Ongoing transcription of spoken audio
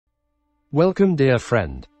Welcome, dear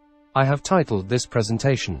friend. I have titled this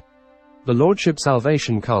presentation, The Lordship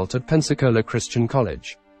Salvation Cult at Pensacola Christian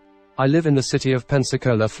College. I live in the city of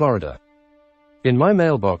Pensacola, Florida. In my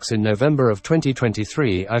mailbox in November of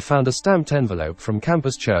 2023, I found a stamped envelope from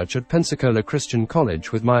Campus Church at Pensacola Christian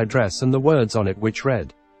College with my address and the words on it which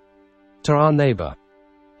read, "To our neighbor."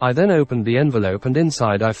 I then opened the envelope and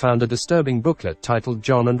inside I found a disturbing booklet titled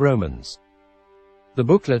John and Romans. The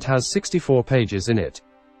booklet has 64 pages in it.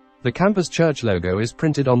 The Campus Church logo is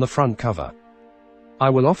printed on the front cover.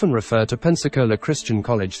 I will often refer to Pensacola Christian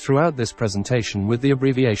College throughout this presentation with the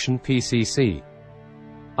abbreviation PCC.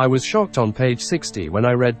 I was shocked on page 60 when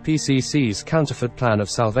I read PCC's counterfeit plan of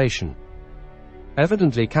salvation.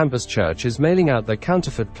 Evidently, Campus Church is mailing out their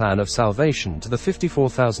counterfeit plan of salvation to the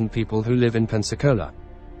 54,000 people who live in Pensacola.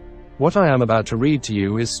 What I am about to read to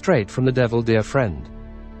you is straight from the devil, dear friend.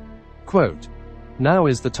 Quote, "Now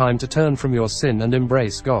is the time to turn from your sin and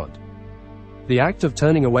embrace God." The act of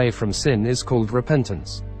turning away from sin is called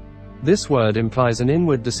repentance. This word implies an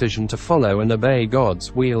inward decision to follow and obey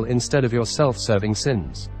God's will instead of your self-serving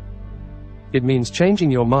sins. It means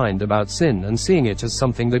changing your mind about sin and seeing it as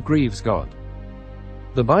something that grieves God.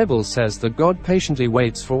 The Bible says that God patiently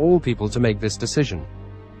waits for all people to make this decision.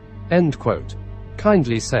 End quote.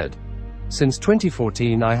 Kindly said. Since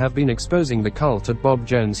 2014 I have been exposing the cult at Bob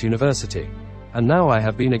Jones University. And now I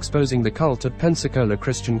have been exposing the cult at Pensacola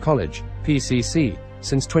Christian College, PCC,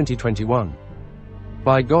 since 2021.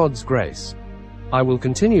 By God's grace, I will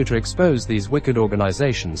continue to expose these wicked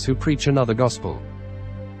organizations who preach another gospel.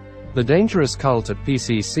 The dangerous cult at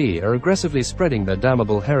PCC are aggressively spreading their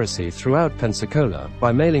damnable heresy throughout Pensacola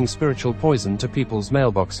by mailing spiritual poison to people's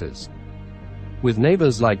mailboxes. With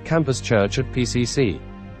neighbors like Campus Church at PCC.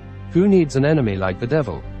 Who needs an enemy like the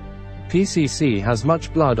devil? PCC has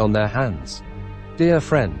much blood on their hands. Dear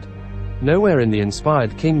friend, nowhere in the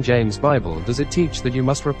inspired King James Bible does it teach that you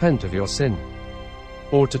must repent of your sin,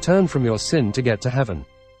 or to turn from your sin to get to heaven.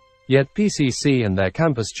 Yet PCC and their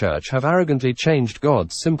Campus Church have arrogantly changed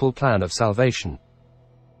God's simple plan of salvation,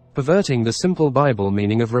 perverting the simple Bible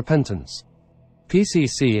meaning of repentance.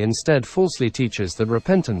 PCC instead falsely teaches that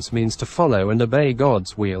repentance means to follow and obey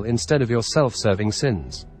God's will instead of your self-serving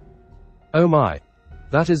sins. Oh my!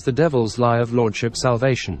 That is the devil's lie of Lordship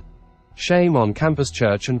salvation. Shame on Campus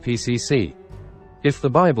Church and PCC. If the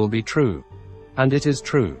Bible be true, and it is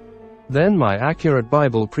true, then my accurate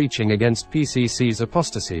Bible preaching against PCC's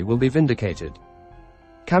apostasy will be vindicated.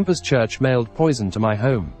 Campus Church mailed poison to my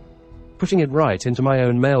home, putting it right into my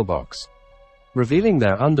own mailbox, revealing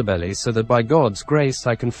their underbelly so that by God's grace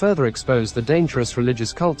I can further expose the dangerous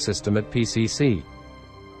religious cult system at PCC.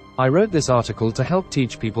 I wrote this article to help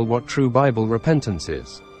teach people what true Bible repentance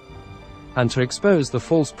is, and to expose the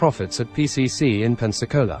false prophets at PCC in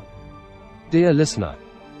Pensacola. Dear listener,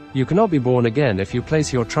 you cannot be born again if you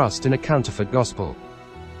place your trust in a counterfeit gospel.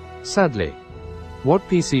 Sadly, what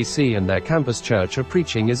PCC and their Campus Church are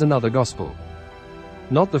preaching is another gospel,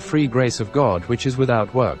 not the free grace of God which is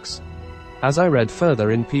without works, as I read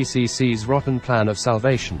further in PCC's rotten plan of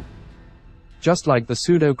salvation. Just like the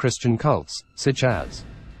pseudo-Christian cults, such as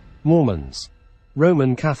Mormons,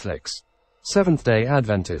 Roman Catholics, Seventh-day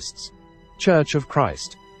Adventists, Church of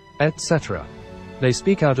Christ, etc. They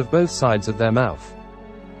speak out of both sides of their mouth,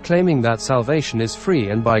 claiming that salvation is free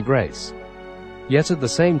and by grace, yet at the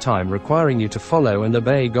same time requiring you to follow and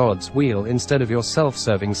obey God's will instead of your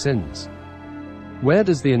self-serving sins. Where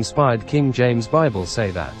does the inspired King James Bible say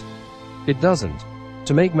that? It doesn't.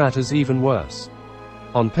 To make matters even worse,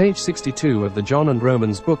 on page 62 of the John and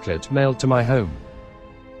Romans booklet mailed to my home,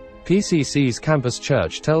 PCC's Campus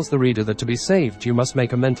Church tells the reader that to be saved you must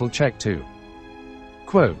make a mental check to,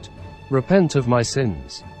 quote, "Repent of my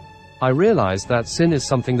sins. I realize that sin is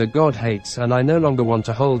something that God hates and I no longer want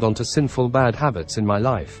to hold on to sinful bad habits in my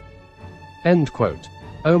life." End quote.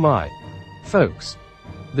 Oh my! Folks,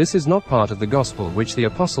 this is not part of the gospel which the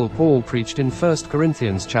Apostle Paul preached in 1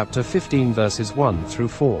 Corinthians chapter 15 verses 1 through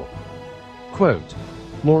 4. Quote,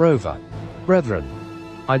 "Moreover, brethren,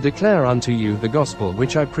 I declare unto you the gospel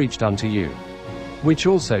which I preached unto you, which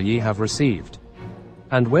also ye have received,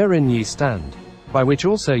 and wherein ye stand, by which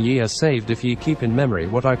also ye are saved if ye keep in memory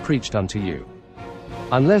what I preached unto you,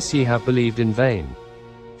 unless ye have believed in vain.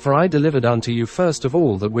 For I delivered unto you first of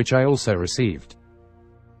all that which I also received,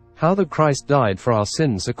 how that Christ died for our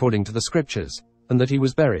sins according to the Scriptures, and that he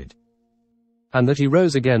was buried, and that he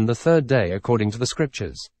rose again the third day according to the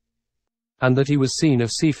Scriptures, and that he was seen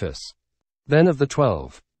of Cephas, then of the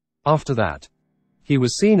 12. After that, he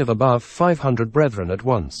was seen of above 500 brethren at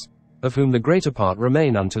once, of whom the greater part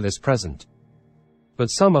remain unto this present. But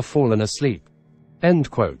some are fallen asleep." End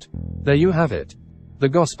quote. There you have it. The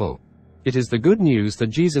gospel. It is the good news that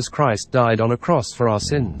Jesus Christ died on a cross for our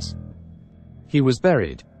sins. He was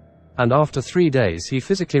buried. And after 3 days he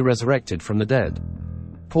physically resurrected from the dead.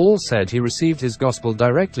 Paul said he received his gospel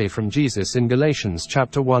directly from Jesus in Galatians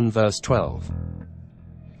chapter 1 verse 12.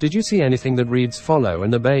 Did you see anything that reads follow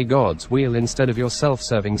and obey God's will instead of your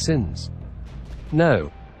self-serving sins?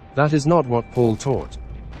 No. That is not what Paul taught.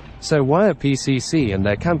 So why are PCC and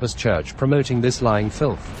their campus church promoting this lying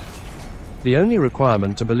filth? The only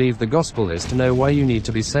requirement to believe the gospel is to know why you need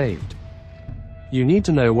to be saved. You need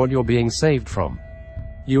to know what you're being saved from.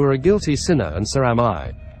 You are a guilty sinner, and so am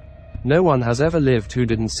I. No one has ever lived who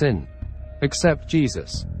didn't sin. Except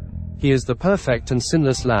Jesus. He is the perfect and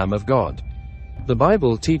sinless Lamb of God. The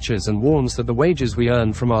Bible teaches and warns that the wages we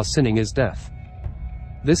earn from our sinning is death.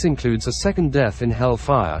 This includes a second death in hell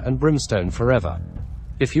fire and brimstone forever.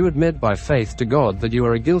 If you admit by faith to God that you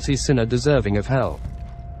are a guilty sinner deserving of hell,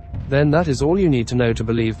 then that is all you need to know to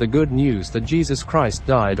believe the good news that Jesus Christ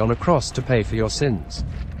died on a cross to pay for your sins.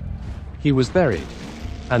 He was buried.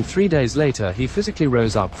 And 3 days later he physically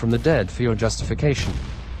rose up from the dead for your justification.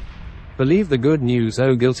 Believe the good news,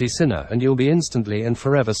 O guilty sinner, and you'll be instantly and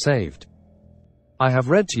forever saved. I have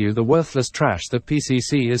read to you the worthless trash that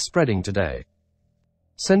PCC is spreading today.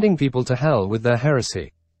 Sending people to hell with their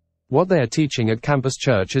heresy. What they are teaching at Campus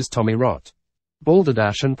Church is Tommy Rot,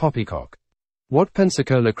 balderdash and poppycock. What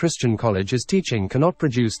Pensacola Christian College is teaching cannot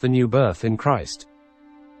produce the new birth in Christ.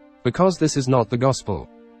 Because this is not the gospel.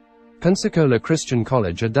 Pensacola Christian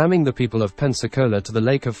College are damning the people of Pensacola to the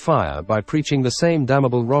lake of fire by preaching the same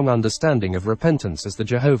damnable wrong understanding of repentance as the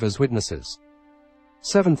Jehovah's Witnesses,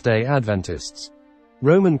 Seventh-day Adventists,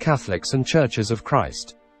 Roman Catholics and Churches of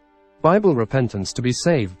Christ. Bible repentance to be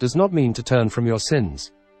saved does not mean to turn from your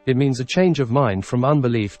sins. It means a change of mind from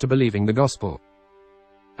unbelief to believing the gospel.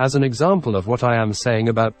 As an example of what I am saying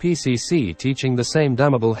about PCC teaching the same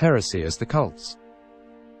damnable heresy as the cults,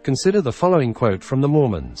 consider the following quote from the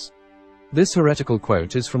Mormons. This heretical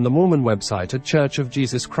quote is from the Mormon website at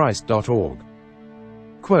churchofjesuschrist.org.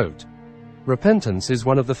 Quote, repentance is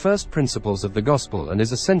one of the first principles of the gospel and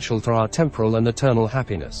is essential to our temporal and eternal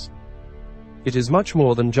happiness. It is much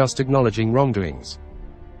more than just acknowledging wrongdoings.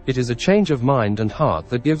 It is a change of mind and heart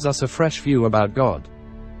that gives us a fresh view about God,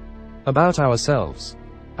 about ourselves,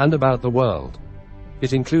 and about the world.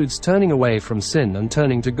 It includes turning away from sin and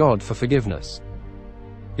turning to God for forgiveness.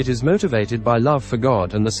 It is motivated by love for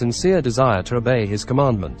God and the sincere desire to obey His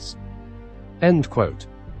commandments. End quote.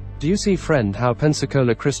 Do you see, friend, how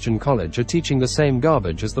Pensacola Christian College are teaching the same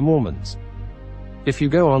garbage as the Mormons? If you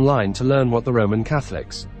go online to learn what the Roman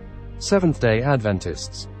Catholics, Seventh-day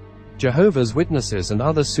Adventists, Jehovah's Witnesses and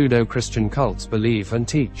other pseudo-Christian cults believe and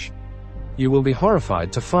teach, you will be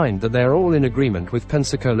horrified to find that they are all in agreement with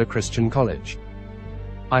Pensacola Christian College.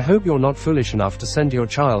 I hope you're not foolish enough to send your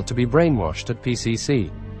child to be brainwashed at PCC.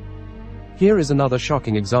 Here is another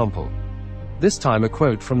shocking example. This time a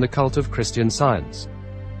quote from the Cult of Christian Science.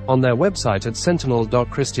 On their website at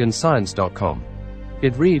sentinel.christianscience.com.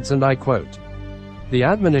 It reads, and I quote, the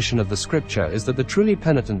admonition of the scripture is that the truly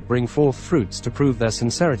penitent bring forth fruits to prove their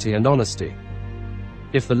sincerity and honesty.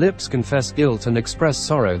 If the lips confess guilt and express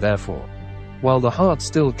sorrow therefore, while the heart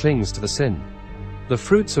still clings to the sin, the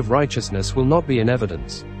fruits of righteousness will not be in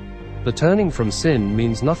evidence. The turning from sin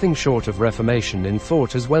means nothing short of reformation in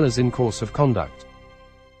thought as well as in course of conduct.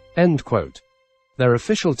 End quote. Their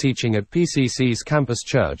official teaching at PCC's campus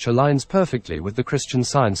church aligns perfectly with the Christian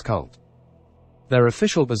Science cult. Their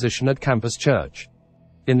official position at campus church,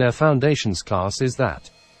 in their foundations class, is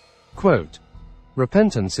that, quote,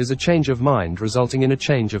 repentance is a change of mind resulting in a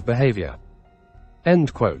change of behavior.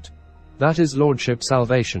 End quote. That is Lordship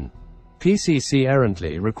salvation. PCC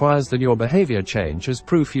errantly requires that your behavior change as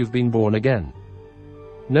proof you've been born again.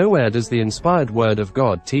 Nowhere does the inspired Word of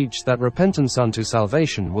God teach that repentance unto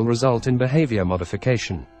salvation will result in behavior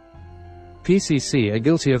modification. PCC are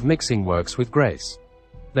guilty of mixing works with grace.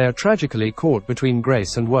 They are tragically caught between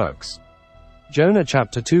grace and works. Jonah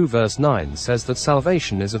chapter 2 verse 9 says that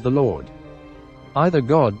salvation is of the Lord. Either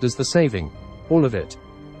God does the saving, all of it,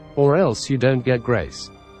 or else you don't get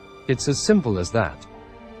grace. It's as simple as that.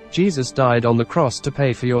 Jesus died on the cross to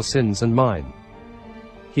pay for your sins and mine.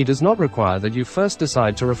 He does not require that you first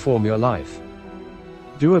decide to reform your life,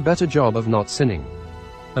 do a better job of not sinning,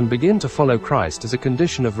 and begin to follow Christ as a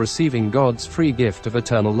condition of receiving God's free gift of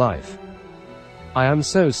eternal life. I am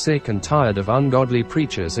so sick and tired of ungodly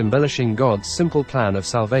preachers embellishing God's simple plan of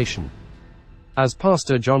salvation. As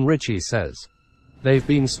Pastor John Ritchie says, they've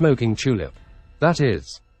been smoking tulip. That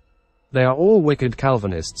is, they are all wicked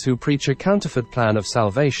Calvinists who preach a counterfeit plan of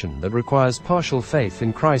salvation that requires partial faith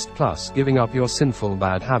in Christ plus giving up your sinful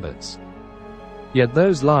bad habits. Yet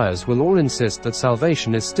those liars will all insist that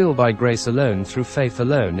salvation is still by grace alone through faith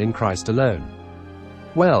alone in Christ alone.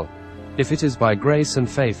 Well, if it is by grace and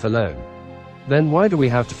faith alone, then why do we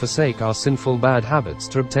have to forsake our sinful bad habits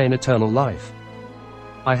to obtain eternal life?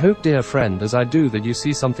 I hope, dear friend, as I do, that you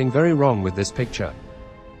see something very wrong with this picture.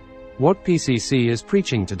 What PCC is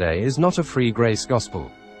preaching today is not a free grace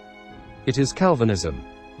gospel. It is Calvinism.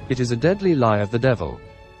 It is a deadly lie of the devil.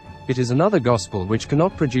 It is another gospel which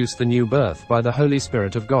cannot produce the new birth by the Holy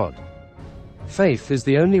Spirit of God. Faith is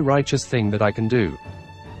the only righteous thing that I can do.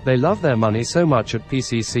 They love their money so much at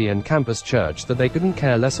PCC and Campus Church that they couldn't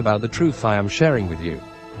care less about the truth I am sharing with you.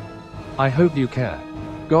 I hope you care.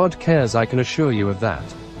 God cares, I can assure you of that.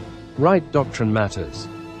 Right doctrine matters.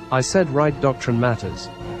 I said right doctrine matters.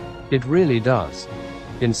 It really does.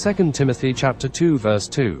 In 2 Timothy chapter 2 verse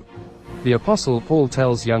 2, the Apostle Paul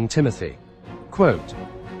tells young Timothy, quote,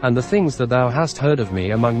 "And the things that thou hast heard of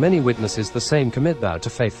me among many witnesses, the same commit thou to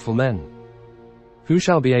faithful men, who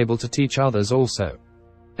shall be able to teach others also."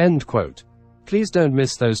 End quote. Please don't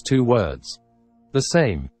miss those two words. The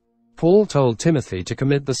same. Paul told Timothy to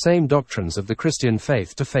commit the same doctrines of the Christian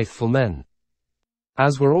faith to faithful men,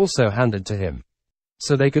 as were also handed to him,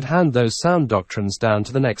 so they could hand those sound doctrines down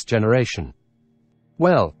to the next generation.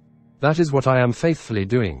 Well, that is what I am faithfully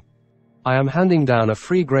doing. I am handing down a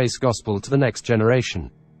free grace gospel to the next generation.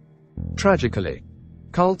 Tragically,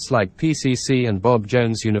 cults like PCC and Bob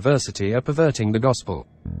Jones University are perverting the gospel.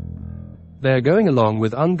 They are going along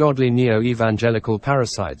with ungodly neo-evangelical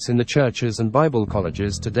parasites in the churches and Bible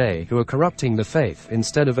colleges today who are corrupting the faith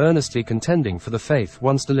instead of earnestly contending for the faith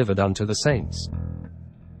once delivered unto the saints.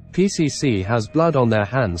 PCC has blood on their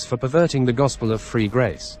hands for perverting the gospel of free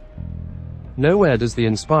grace. Nowhere does the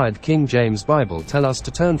inspired King James Bible tell us to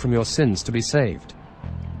turn from your sins to be saved,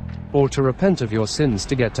 or to repent of your sins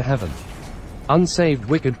to get to heaven. Unsaved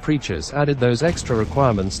wicked preachers added those extra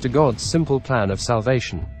requirements to God's simple plan of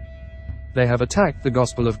salvation. They have attacked the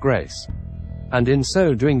gospel of grace, and in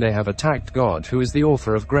so doing they have attacked God, who is the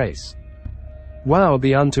author of grace. Woe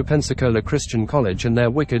be unto Pensacola Christian College and their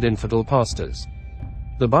wicked infidel pastors.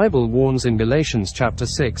 The Bible warns in Galatians chapter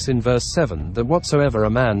 6 in verse 7 that whatsoever a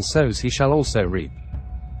man sows he shall also reap.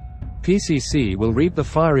 PCC will reap the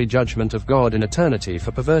fiery judgment of God in eternity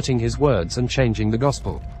for perverting his words and changing the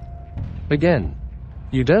gospel. Again,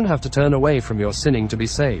 you don't have to turn away from your sinning to be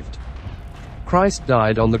saved. Christ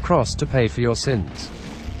died on the cross to pay for your sins.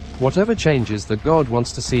 Whatever changes that God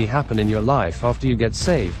wants to see happen in your life after you get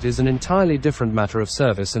saved is an entirely different matter of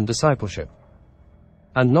service and discipleship,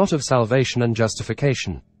 and not of salvation and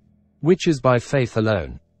justification, which is by faith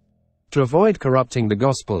alone. To avoid corrupting the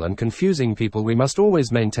gospel and confusing people, we must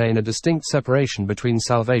always maintain a distinct separation between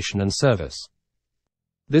salvation and service.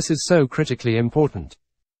 This is so critically important.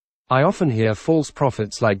 I often hear false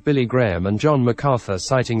prophets like Billy Graham and John MacArthur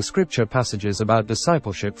citing scripture passages about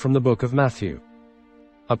discipleship from the book of Matthew,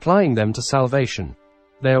 applying them to salvation.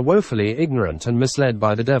 They are woefully ignorant and misled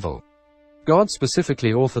by the devil. God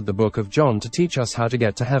specifically authored the book of John to teach us how to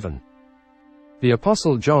get to heaven. The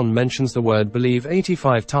Apostle John mentions the word believe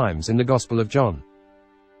 85 times in the Gospel of John,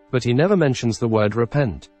 but he never mentions the word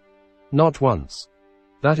repent. Not once.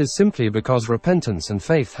 That is simply because repentance and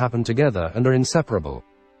faith happen together and are inseparable.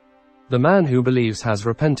 The man who believes has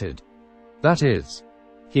repented. That is,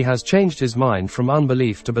 he has changed his mind from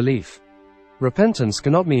unbelief to belief. Repentance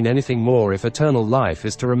cannot mean anything more if eternal life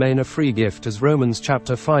is to remain a free gift, as Romans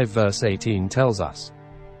chapter 5 verse 18 tells us.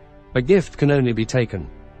 A gift can only be taken,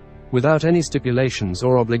 without any stipulations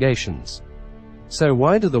or obligations. So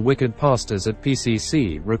why do the wicked pastors at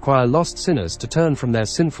PCC require lost sinners to turn from their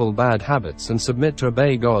sinful bad habits and submit to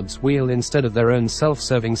obey God's will instead of their own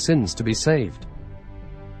self-serving sins to be saved?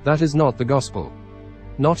 That is not the gospel.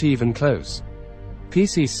 Not even close.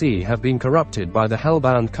 PCC have been corrupted by the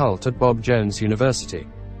hell-bound cult at Bob Jones University,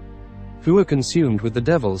 who are consumed with the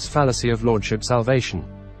devil's fallacy of lordship salvation.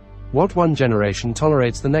 What one generation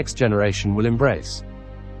tolerates, the next generation will embrace.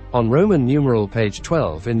 On Roman numeral page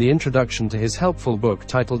 12 in the introduction to his helpful book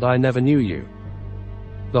titled I Never Knew You,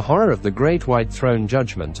 The Horror of the Great White Throne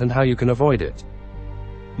Judgment and How You Can Avoid It,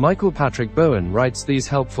 Michael Patrick Bowen writes these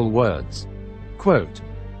helpful words. Quote,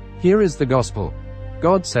 "Here is the gospel.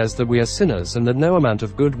 God says that we are sinners and that no amount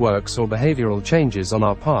of good works or behavioral changes on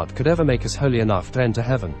our part could ever make us holy enough to enter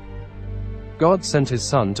heaven. God sent his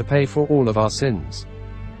Son to pay for all of our sins.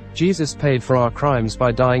 Jesus paid for our crimes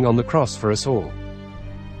by dying on the cross for us all.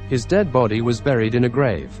 His dead body was buried in a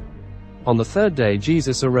grave. On the third day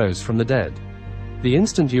Jesus arose from the dead. The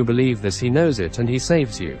instant you believe this, he knows it and he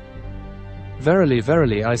saves you. Verily,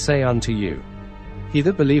 verily, I say unto you, he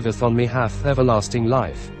that believeth on me hath everlasting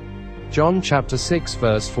life." John chapter 6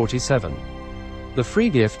 verse 47. The free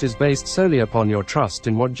gift is based solely upon your trust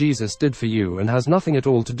in what Jesus did for you and has nothing at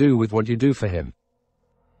all to do with what you do for him.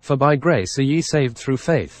 For by grace are ye saved through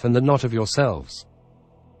faith, and that not of yourselves.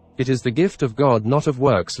 It is the gift of God, not of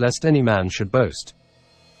works, lest any man should boast.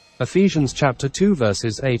 Ephesians chapter 2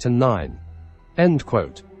 verses 8 and 9. End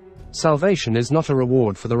quote. Salvation is not a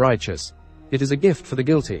reward for the righteous. It is a gift for the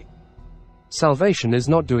guilty. Salvation is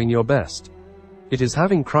not doing your best. It is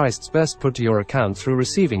having Christ's best put to your account through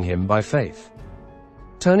receiving him by faith.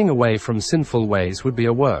 Turning away from sinful ways would be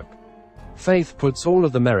a work. Faith puts all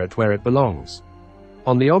of the merit where it belongs.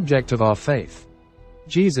 On the object of our faith.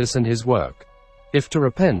 Jesus and his work. If to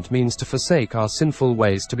repent means to forsake our sinful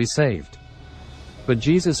ways to be saved. But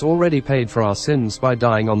Jesus already paid for our sins by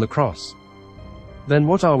dying on the cross. Then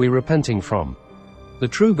what are we repenting from? The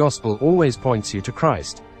true gospel always points you to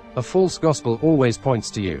Christ. A false gospel always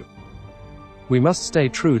points to you. We must stay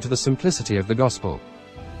true to the simplicity of the gospel.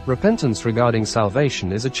 Repentance regarding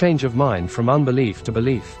salvation is a change of mind from unbelief to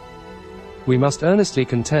belief. We must earnestly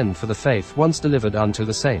contend for the faith once delivered unto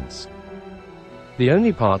the saints. The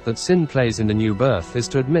only part that sin plays in the new birth is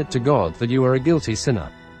to admit to God that you are a guilty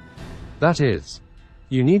sinner. That is,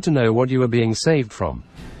 you need to know what you are being saved from.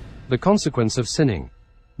 The consequence of sinning,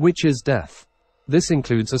 which is death. This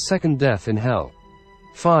includes a second death in hell,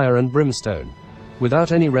 fire and brimstone,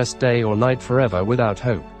 without any rest day or night, forever without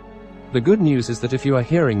hope. The good news is that if you are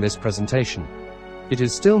hearing this presentation, it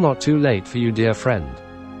is still not too late for you, dear friend.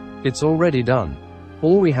 It's already done.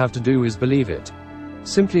 All we have to do is believe it.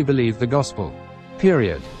 Simply believe the gospel.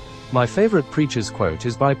 Period. My favorite preacher's quote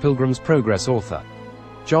is by Pilgrim's Progress author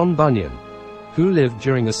John Bunyan, who lived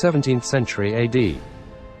during the 17th century AD.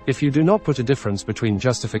 If you do not put a difference between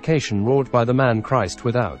justification wrought by the man Christ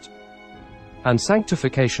without, and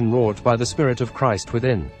sanctification wrought by the Spirit of Christ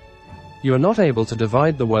within, you are not able to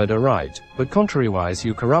divide the word aright, but contrariwise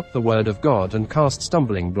you corrupt the word of God and cast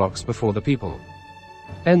stumbling blocks before the people.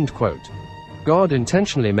 End quote. God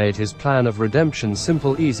intentionally made his plan of redemption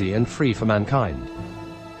simple, easy, and free for mankind.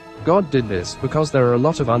 God did this because there are a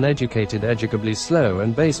lot of uneducated, educably slow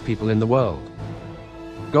and base people in the world.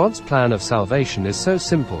 God's plan of salvation is so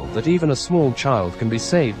simple that even a small child can be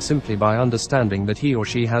saved simply by understanding that he or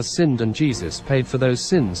she has sinned and Jesus paid for those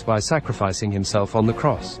sins by sacrificing himself on the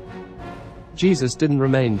cross. Jesus didn't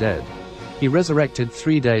remain dead. He resurrected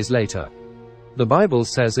 3 days later. The Bible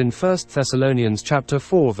says in 1 Thessalonians chapter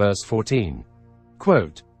 4 verse 14,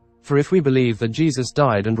 quote, "For if we believe that Jesus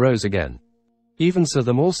died and rose again, even so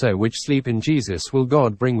them also which sleep in Jesus will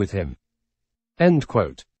God bring with him." End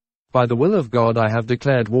quote. By the will of God I have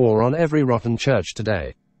declared war on every rotten church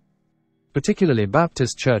today. Particularly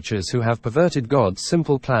Baptist churches who have perverted God's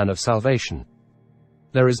simple plan of salvation.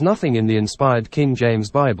 There is nothing in the inspired King James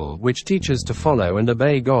Bible which teaches to follow and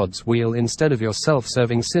obey God's will instead of your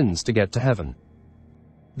self-serving sins to get to heaven.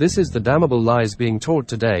 This is the damnable lies being taught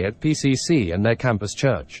today at PCC and their campus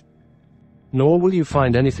church. Nor will you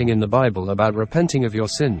find anything in the Bible about repenting of your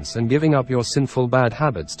sins and giving up your sinful bad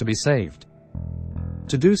habits to be saved.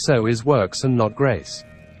 To do so is works and not grace.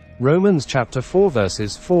 Romans chapter 4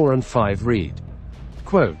 verses 4 and 5 read,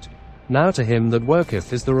 quote, "Now to him that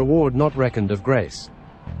worketh is the reward not reckoned of grace,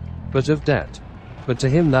 but of debt. But to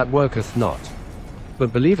him that worketh not,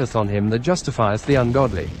 but believeth on him that justifieth the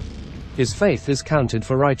ungodly, his faith is counted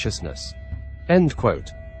for righteousness." End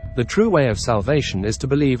quote. The true way of salvation is to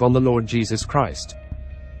believe on the Lord Jesus Christ.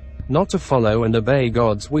 Not to follow and obey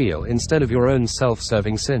God's will instead of your own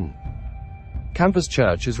self-serving sin. Campus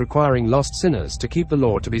Church is requiring lost sinners to keep the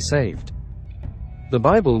law to be saved. The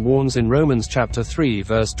Bible warns in Romans chapter 3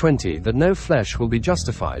 verse 20 that no flesh will be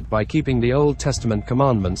justified by keeping the Old Testament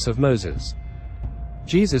commandments of Moses.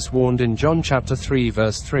 Jesus warned in John chapter 3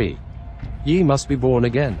 verse 3, "Ye must be born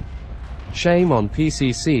again." Shame on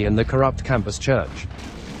PCC and the corrupt campus church.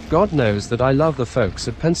 God knows that I love the folks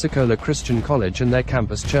at Pensacola Christian College and their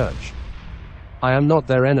campus church. I am not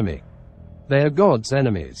their enemy. They are God's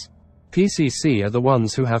enemies. PCC are the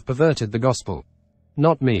ones who have perverted the gospel.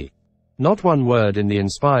 Not me. Not one word in the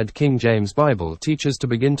inspired King James Bible teaches to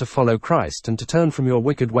begin to follow Christ and to turn from your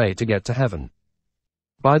wicked way to get to heaven.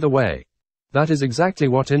 By the way, that is exactly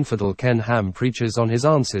what infidel Ken Ham preaches on his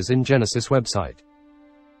Answers in Genesis website.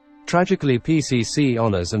 Tragically, PCC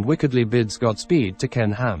honors and wickedly bids Godspeed to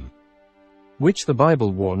Ken Ham, which the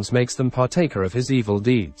Bible warns makes them partaker of his evil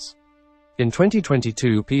deeds. In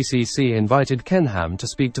 2022, PCC invited Ken Ham to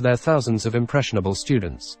speak to their thousands of impressionable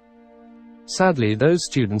students. Sadly, those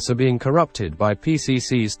students are being corrupted by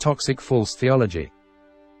PCC's toxic false theology.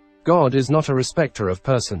 God is not a respecter of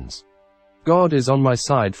persons. God is on my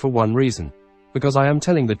side for one reason: because I am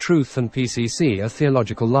telling the truth and PCC are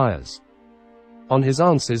theological liars. On his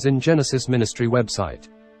answers in Genesis Ministry website.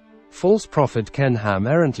 False prophet Ken Ham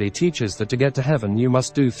errantly teaches that to get to heaven you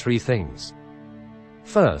must do 3 things.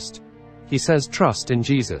 First, he says trust in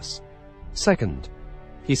Jesus. Second,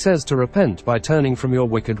 he says to repent by turning from your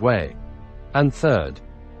wicked way. And third,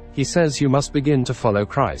 he says you must begin to follow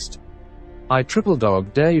Christ. I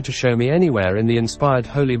dare you to show me anywhere in the inspired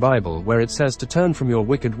Holy Bible where it says to turn from your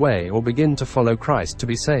wicked way or begin to follow Christ to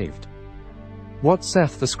be saved. What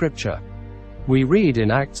saith the scripture? We read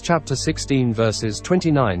in Acts chapter 16 verses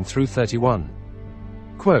 29 through 31.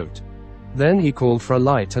 Quote, Then he called for a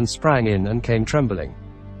light and sprang in and came trembling,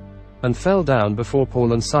 and fell down before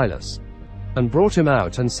Paul and Silas, and brought him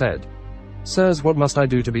out and said, Sirs, what must I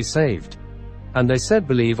do to be saved? And they said,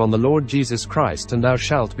 Believe on the Lord Jesus Christ and thou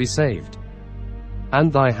shalt be saved,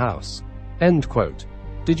 and thy house. End quote.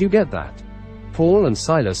 Did you get that? Paul and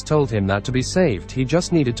Silas told him that to be saved he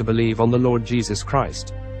just needed to believe on the Lord Jesus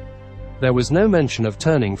Christ. There was no mention of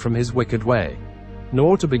turning from his wicked way,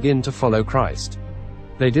 nor to begin to follow Christ.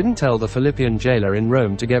 They didn't tell the Philippian jailer in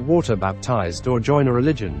Rome to get water baptized or join a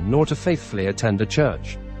religion, nor to faithfully attend a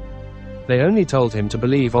church. They only told him to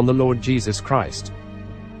believe on the Lord Jesus Christ.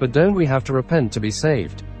 But don't we have to repent to be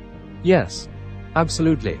saved? Yes,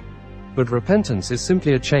 absolutely. But repentance is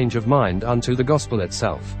simply a change of mind unto the gospel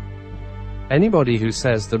itself. Anybody who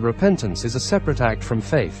says that repentance is a separate act from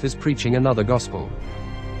faith is preaching another gospel.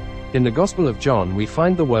 In the Gospel of John we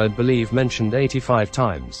find the word believe mentioned 85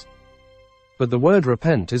 times. But the word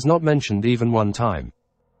repent is not mentioned even 1 time.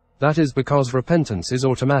 That is because repentance is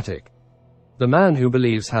automatic. The man who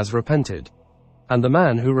believes has repented, and the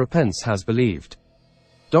man who repents has believed.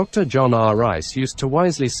 Dr. John R. Rice used to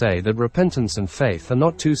wisely say that repentance and faith are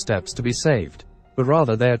not 2 steps to be saved, but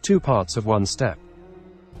rather they are 2 parts of 1 step.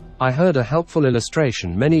 I heard a helpful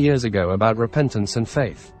illustration many years ago about repentance and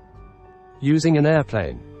faith. Using an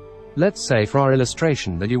airplane. Let's say for our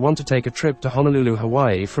illustration that you want to take a trip to Honolulu,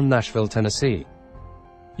 Hawaii from Nashville, Tennessee.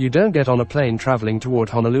 You don't get on a plane traveling toward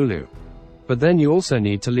Honolulu. But then you also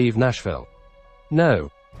need to leave Nashville. No.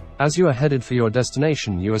 As you are headed for your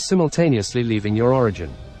destination, you are simultaneously leaving your origin.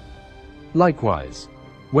 Likewise,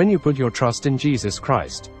 when you put your trust in Jesus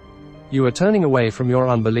Christ, you are turning away from your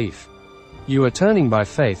unbelief. You are turning by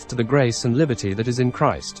faith to the grace and liberty that is in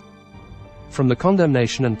Christ, from the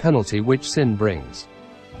condemnation and penalty which sin brings,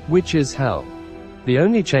 which is hell. The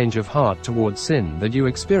only change of heart towards sin that you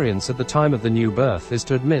experience at the time of the new birth is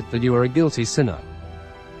to admit that you are a guilty sinner.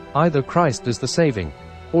 Either Christ is the saving,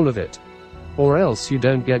 all of it, or else you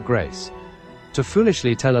don't get grace. To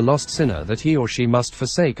foolishly tell a lost sinner that he or she must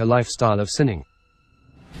forsake a lifestyle of sinning,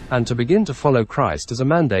 and to begin to follow Christ as a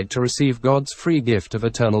mandate to receive God's free gift of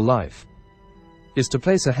eternal life, is to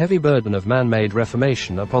place a heavy burden of man-made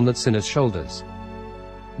reformation upon that sinner's shoulders,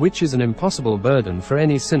 which is an impossible burden for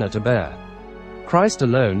any sinner to bear. Christ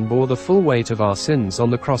alone bore the full weight of our sins on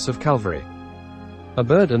the cross of Calvary, a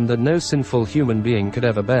burden that no sinful human being could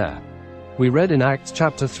ever bear. We read in Acts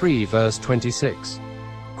chapter 3 verse 26,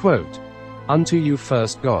 quote, Unto you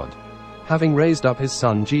first God, having raised up his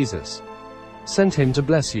Son Jesus, sent him to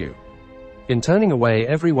bless you, in turning away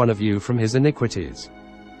every one of you from his iniquities.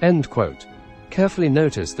 End quote. Carefully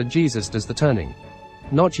notice that Jesus does the turning,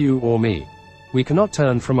 not you or me. We cannot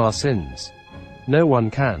turn from our sins. No one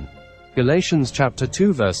can. Galatians chapter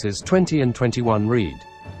 2 verses 20 and 21 read,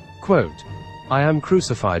 quote, I am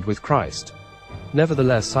crucified with Christ.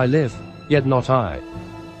 Nevertheless I live, yet not I,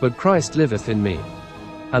 but Christ liveth in me.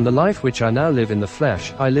 And the life which I now live in the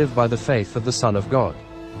flesh I live by the faith of the Son of God,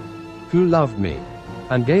 who loved me,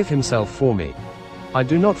 and gave himself for me. I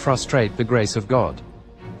do not frustrate the grace of God.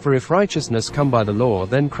 For if righteousness come by the law,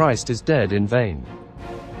 then Christ is dead in vain.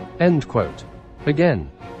 End quote. Again,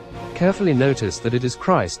 carefully notice that it is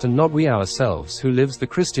Christ and not we ourselves who lives the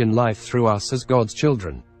Christian life through us as God's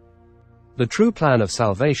children. The true plan of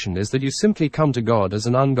salvation is that you simply come to God as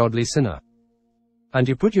an ungodly sinner, and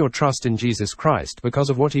you put your trust in Jesus Christ because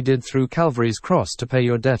of what he did through Calvary's cross to pay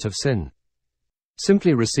your debt of sin.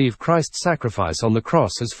 Simply receive Christ's sacrifice on the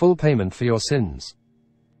cross as full payment for your sins.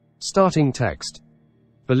 Starting text.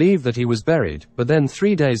 Believe that he was buried, but then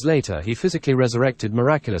 3 days later he physically resurrected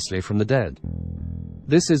miraculously from the dead.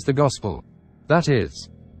 This is the gospel. That is,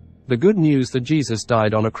 the good news that Jesus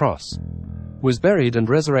died on a cross, was buried and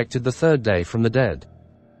resurrected the 3rd day from the dead.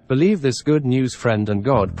 Believe this good news, friend, and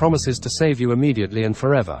God promises to save you immediately and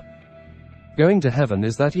forever. Going to heaven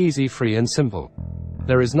is that easy, free and simple.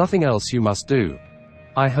 There is nothing else you must do.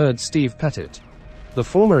 I heard Steve Pettit, the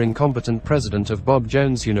former incompetent president of Bob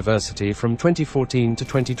Jones University from 2014 to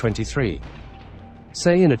 2023,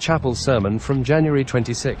 say in a chapel sermon from January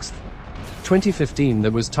 26, 2015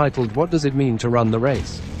 that was titled, What Does It Mean to Run the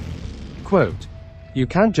Race? Quote, You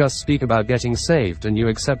can't just speak about getting saved and you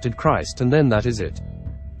accepted Christ and then that is it.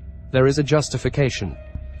 There is a justification.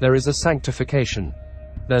 There is a sanctification.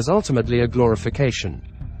 There's ultimately a glorification.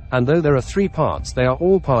 And though there are three parts, they are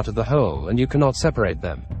all part of the whole and you cannot separate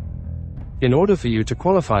them. In order for you to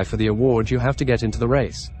qualify for the award, you have to get into the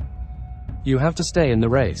race. You have to stay in the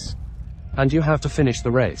race. And you have to finish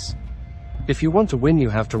the race. If you want to win, you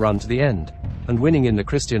have to run to the end. And winning in the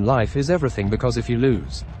Christian life is everything, because if you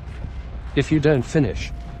lose, if you don't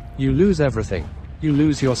finish, you lose everything. You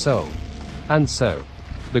lose your soul. And so,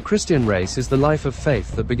 the Christian race is the life of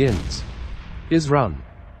faith that begins, is run,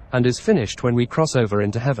 and is finished when we cross over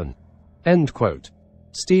into heaven. End quote.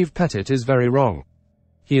 Steve Pettit is very wrong.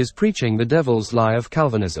 He is preaching the devil's lie of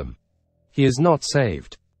Calvinism. He is not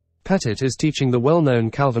saved. Pettit is teaching the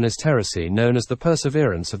well-known Calvinist heresy known as the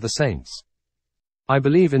perseverance of the saints. I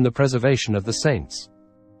believe in the preservation of the saints,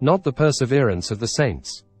 not the perseverance of the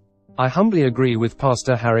saints. I humbly agree with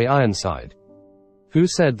Pastor Harry Ironside, who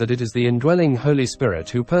said that it is the indwelling Holy Spirit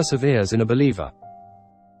who perseveres in a believer,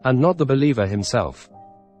 and not the believer himself.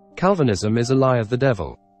 Calvinism is a lie of the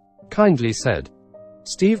devil. Kindly said.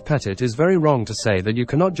 Steve Pettit is very wrong to say that you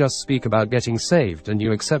cannot just speak about getting saved and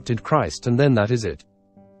you accepted Christ and then that is it.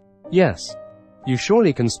 Yes. You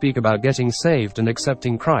surely can speak about getting saved and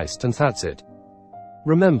accepting Christ and that's it.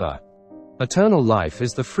 Remember, eternal life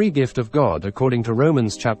is the free gift of God according to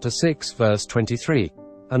Romans chapter 6 verse 23,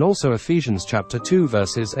 and also Ephesians chapter 2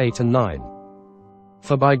 verses 8 and 9.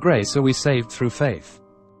 For by grace are we saved through faith.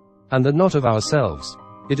 And that not of ourselves,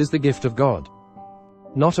 it is the gift of God.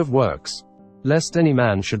 Not of works, lest any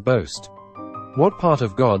man should boast. What part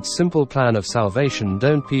of God's simple plan of salvation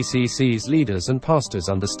don't PCC's leaders and pastors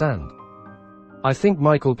understand? I think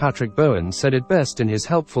Michael Patrick Bowen said it best in his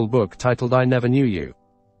helpful book titled I Never Knew You.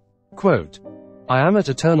 Quote, I am at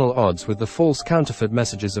eternal odds with the false counterfeit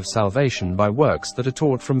messages of salvation by works that are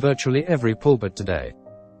taught from virtually every pulpit today,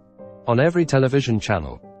 on every television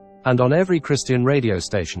channel, and on every Christian radio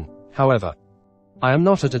station. However, I am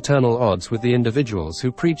not at eternal odds with the individuals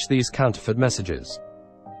who preach these counterfeit messages.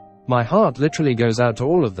 My heart literally goes out to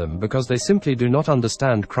all of them because they simply do not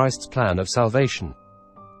understand Christ's plan of salvation.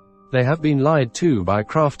 They have been lied to by a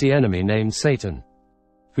crafty enemy named Satan,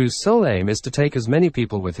 whose sole aim is to take as many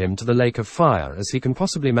people with him to the lake of fire as he can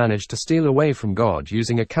possibly manage to steal away from God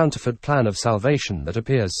using a counterfeit plan of salvation that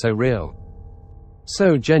appears so real,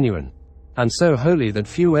 so genuine, and so holy that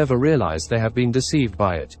few ever realize they have been deceived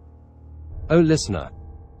by it. Oh listener,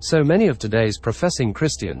 so many of today's professing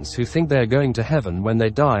Christians who think they are going to heaven when they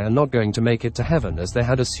die are not going to make it to heaven as they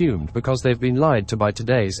had assumed because they've been lied to by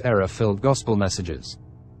today's error-filled gospel messages.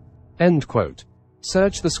 End quote.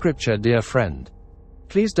 Search the scripture, dear friend.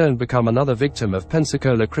 Please don't become another victim of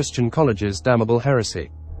Pensacola Christian College's damnable heresy.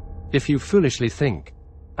 If you foolishly think,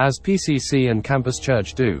 as PCC and Campus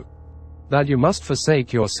Church do, that you must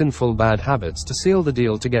forsake your sinful bad habits to seal the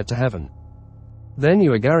deal to get to heaven, then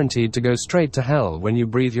you are guaranteed to go straight to hell when you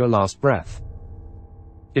breathe your last breath.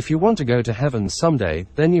 If you want to go to heaven someday,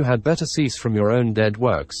 then you had better cease from your own dead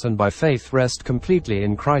works and by faith rest completely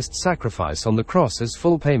in Christ's sacrifice on the cross as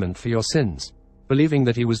full payment for your sins, believing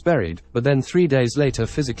that he was buried, but then 3 days later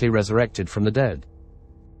physically resurrected from the dead.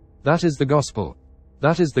 That is the gospel.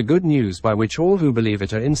 That is the good news by which all who believe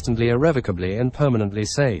it are instantly, irrevocably, and permanently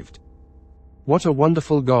saved. What a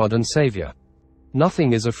wonderful God and Savior.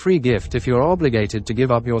 Nothing is a free gift if you are obligated to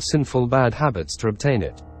give up your sinful bad habits to obtain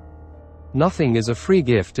it. Nothing is a free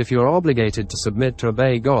gift if you are obligated to submit to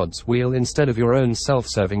obey God's will instead of your own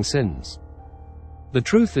self-serving sins. The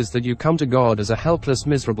truth is that you come to God as a helpless,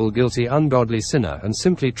 miserable, guilty, ungodly sinner and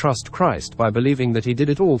simply trust Christ by believing that he did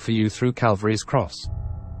it all for you through Calvary's cross.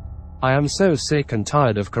 I am so sick and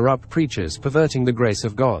tired of corrupt preachers perverting the grace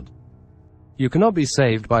of God. You cannot be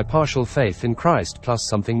saved by partial faith in Christ plus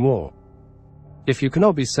something more. If you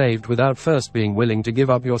cannot be saved without first being willing to give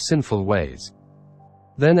up your sinful ways,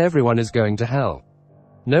 then everyone is going to hell.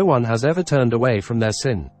 No one has ever turned away from their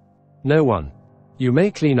sin. No one. You may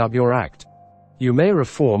clean up your act. You may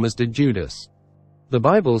reform as did Judas. The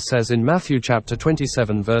Bible says in Matthew chapter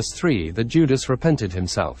 27 verse 3 that Judas repented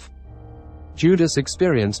himself. Judas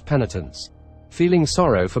experienced penitence, feeling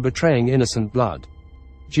sorrow for betraying innocent blood.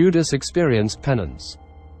 Judas experienced penance,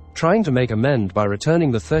 trying to make amends by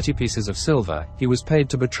returning the 30 pieces of silver he was paid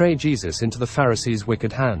to betray Jesus into the Pharisees'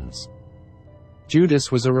 wicked hands.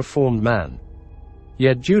 Judas was a reformed man.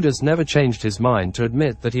 Yet Judas never changed his mind to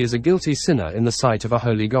admit that he is a guilty sinner in the sight of a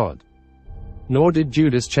holy God. Nor did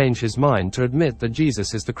Judas change his mind to admit that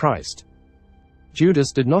Jesus is the Christ.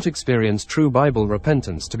 Judas did not experience true Bible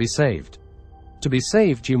repentance to be saved. To be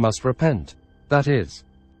saved you must repent. That is,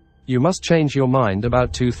 you must change your mind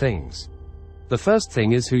about two things. The first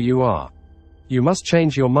thing is who you are. You must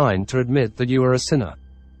change your mind to admit that you are a sinner.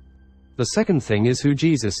 The second thing is who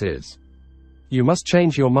Jesus is. You must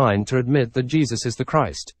change your mind to admit that Jesus is the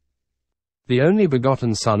Christ, the only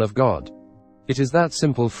begotten Son of God. It is that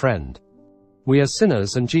simple, friend. We are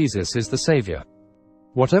sinners and Jesus is the Savior.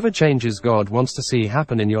 Whatever changes God wants to see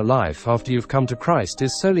happen in your life after you've come to Christ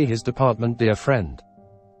is solely His department, dear friend.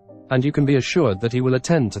 And you can be assured that He will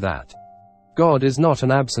attend to that. God is not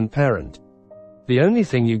an absent parent. The only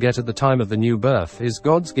thing you get at the time of the new birth is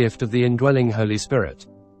God's gift of the indwelling Holy Spirit.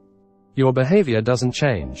 Your behavior doesn't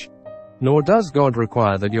change. Nor does God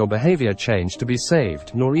require that your behavior change to be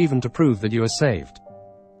saved, nor even to prove that you are saved.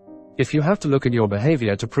 If you have to look at your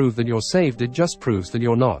behavior to prove that you're saved, it just proves that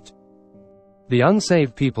you're not. The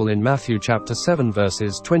unsaved people in Matthew chapter 7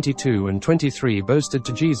 verses 22 and 23 boasted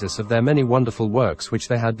to Jesus of their many wonderful works which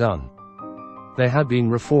they had done. They had been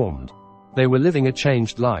reformed. They were living a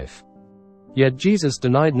changed life. Yet Jesus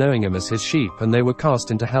denied knowing them as His sheep, and they were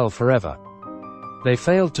cast into hell forever. They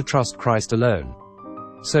failed to trust Christ alone.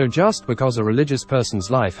 So just because a religious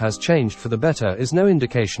person's life has changed for the better is no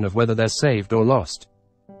indication of whether they're saved or lost.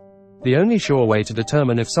 The only sure way to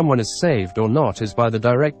determine if someone is saved or not is by the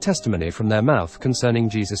direct testimony from their mouth concerning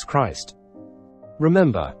Jesus Christ.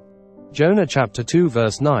 Remember, Jonah chapter 2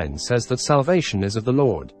 verse 9 says that salvation is of the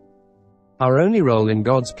Lord. Our only role in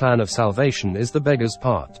God's plan of salvation is the beggar's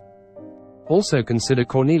part. Also consider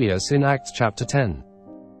Cornelius in Acts chapter 10.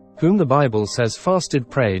 Whom the Bible says fasted,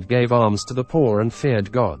 prayed, gave alms to the poor, and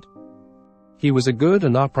feared God. He was a good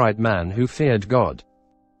and upright man who feared God.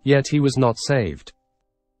 Yet he was not saved.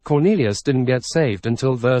 Cornelius didn't get saved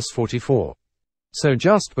until verse 44. So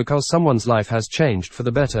just because someone's life has changed for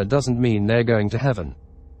the better doesn't mean they're going to heaven.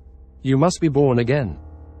 You must be born again.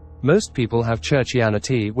 Most people have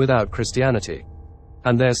churchianity without Christianity.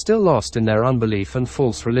 And they're still lost in their unbelief and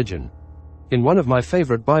false religion. In one of my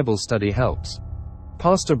favorite Bible study helps,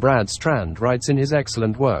 Pastor Brad Strand writes in his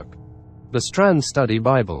excellent work, The Strand Study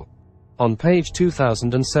Bible, on page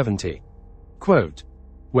 2070. Quote,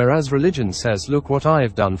 whereas religion says, look what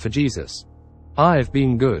I've done for Jesus. I've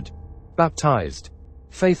been good, baptized,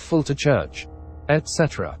 faithful to church,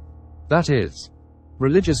 etc. That is,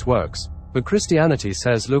 religious works, but Christianity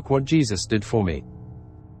says, look what Jesus did for me.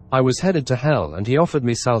 I was headed to hell and He offered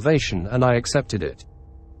me salvation and I accepted it.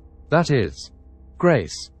 That is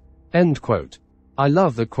grace. End quote. I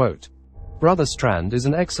love the quote. Brother Strand is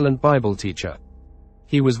an excellent Bible teacher.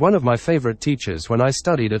 He was one of my favorite teachers when I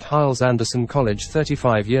studied at Hyles Anderson College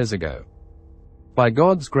 35 years ago. By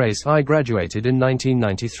God's grace I graduated in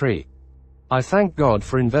 1993. I thank God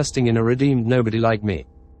for investing in a redeemed nobody like me.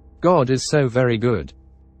 God is so very good.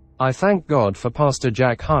 I thank God for Pastor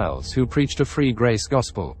Jack Hyles, who preached a free grace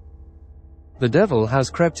gospel. The devil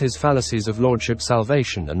has crept his fallacies of Lordship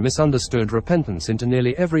salvation and misunderstood repentance into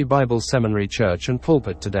nearly every Bible seminary, church and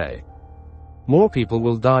pulpit today. More people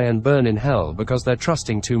will die and burn in hell because they're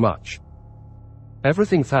trusting too much.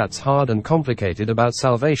 Everything that's hard and complicated about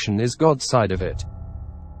salvation is God's side of it.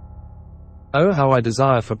 Oh, how I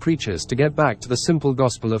desire for preachers to get back to the simple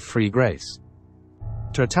gospel of free grace.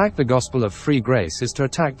 To attack the gospel of free grace is to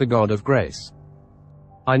attack the God of grace.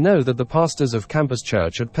 I know that the pastors of Campus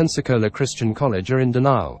Church at Pensacola Christian College are in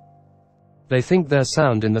denial. They think they're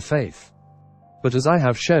sound in the faith. But as I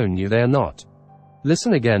have shown you, they are not.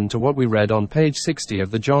 Listen again to what we read on page 60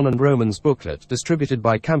 of the John and Romans booklet distributed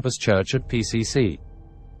by Campus Church at PCC.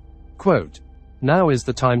 Quote, now is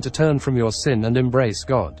the time to turn from your sin and embrace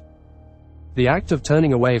God. The act of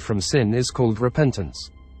turning away from sin is called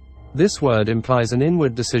repentance. This word implies an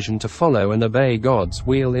inward decision to follow and obey God's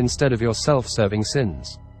will instead of your self-serving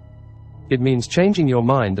sins. It means changing your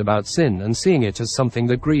mind about sin and seeing it as something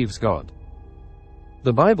that grieves God.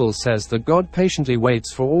 The Bible says that God patiently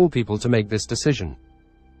waits for all people to make this decision.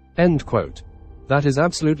 End quote. That is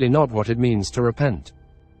absolutely not what it means to repent.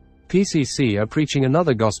 PCC are preaching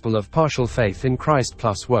another gospel of partial faith in Christ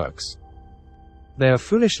plus works. They are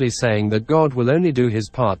foolishly saying that God will only do His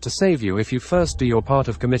part to save you if you first do your part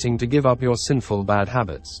of committing to give up your sinful bad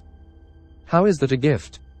habits. How is that a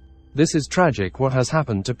gift? This is tragic what has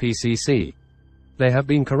happened to PCC. They have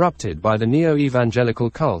been corrupted by the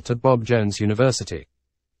neo-evangelical cult at Bob Jones University.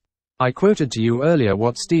 I quoted to you earlier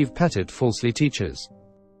what Steve Pettit falsely teaches.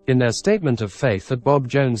 In their statement of faith at Bob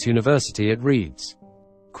Jones University it reads,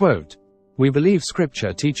 quote, we believe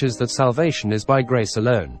Scripture teaches that salvation is by grace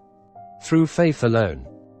alone, through faith alone,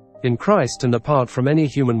 in Christ and apart from any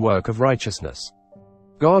human work of righteousness.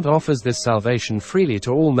 God offers this salvation freely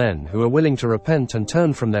to all men who are willing to repent and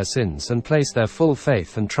turn from their sins and place their full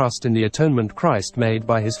faith and trust in the atonement Christ made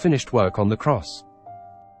by His finished work on the cross.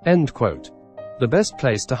 End quote. The best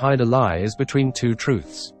place to hide a lie is between two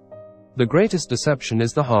truths. The greatest deception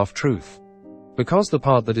is the half-truth. Because the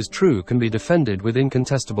part that is true can be defended with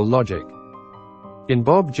incontestable logic. In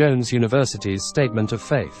Bob Jones University's statement of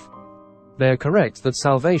faith, they are correct that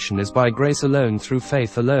salvation is by grace alone through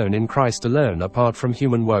faith alone in Christ alone apart from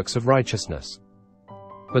human works of righteousness.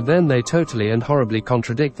 But then they totally and horribly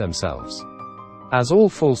contradict themselves, as all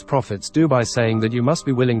false prophets do, by saying that you must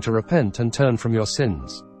be willing to repent and turn from your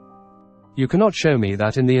sins. You cannot show me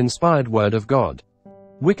that in the inspired Word of God.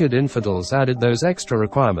 Wicked infidels added those extra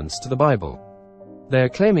requirements to the Bible. They are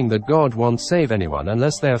claiming that God won't save anyone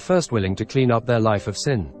unless they are first willing to clean up their life of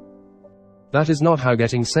sin. That is not how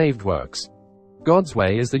getting saved works. God's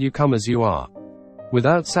way is that you come as you are,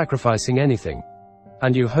 without sacrificing anything,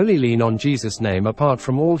 and you wholly lean on Jesus' name apart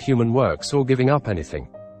from all human works or giving up anything.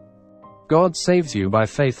 God saves you by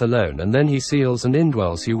faith alone, and then He seals and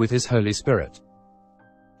indwells you with His Holy Spirit.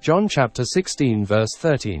 John chapter 16 verse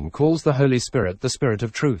 13 calls the Holy Spirit the Spirit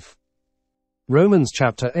of truth. Romans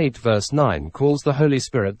chapter 8 verse 9 calls the Holy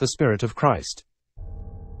Spirit the Spirit of Christ.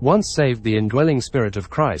 Once saved, the indwelling Spirit of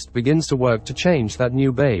Christ begins to work to change that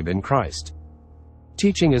new babe in Christ,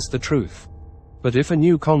 teaching us the truth. But if a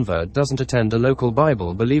new convert doesn't attend a local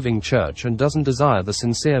Bible-believing church and doesn't desire the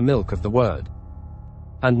sincere milk of the Word,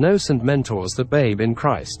 and knows and mentors the babe in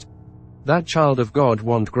Christ, that child of God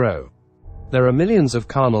won't grow. There are millions of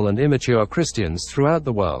carnal and immature Christians throughout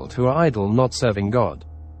the world who are idle, not serving God,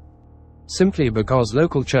 simply because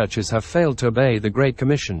local churches have failed to obey the Great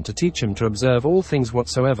Commission to teach Him to observe all things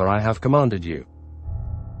whatsoever I have commanded you.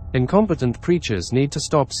 Incompetent preachers need to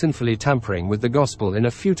stop sinfully tampering with the gospel in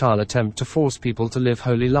a futile attempt to force people to live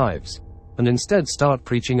holy lives, and instead start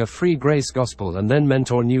preaching a free grace gospel and then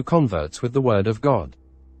mentor new converts with the Word of God.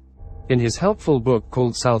 In his helpful book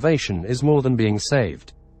called Salvation is More Than Being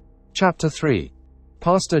Saved, Chapter 3,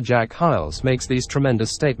 Pastor Jack Hyles makes these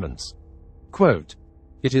tremendous statements. Quote,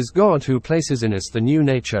 "It is God who places in us the new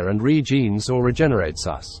nature and regenes or regenerates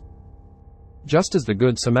us. Just as the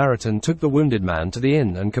Good Samaritan took the wounded man to the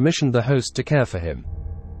inn and commissioned the host to care for him,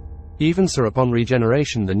 even so upon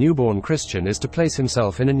regeneration the newborn Christian is to place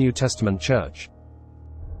himself in a New Testament church,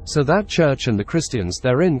 so that church and the Christians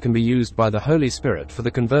therein can be used by the Holy Spirit for the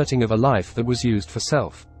converting of a life that was used for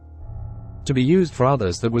self, to be used for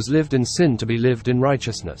others, that was lived in sin to be lived in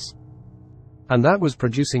righteousness, and that was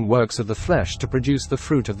producing works of the flesh to produce the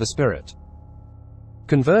fruit of the Spirit.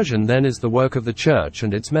 Conversion then is the work of the church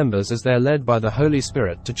and its members as they are led by the Holy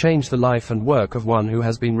Spirit to change the life and work of one who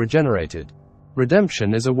has been regenerated.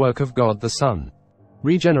 Redemption is a work of God the Son.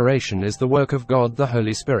 Regeneration is the work of God the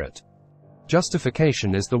Holy Spirit.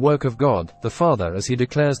 Justification is the work of God the Father as He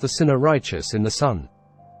declares the sinner righteous in the Son.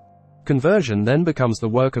 Conversion then becomes the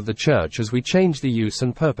work of the church as we change the use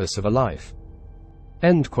and purpose of a life."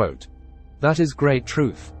 End quote. That is great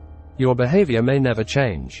truth. Your behavior may never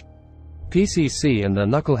change. PCC and the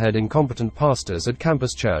knucklehead incompetent pastors at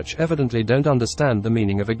Campus Church evidently don't understand the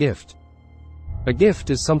meaning of a gift. A gift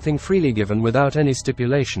is something freely given without any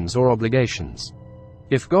stipulations or obligations.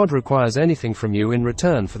 If God requires anything from you in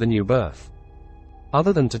return for the new birth,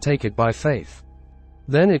 other than to take it by faith,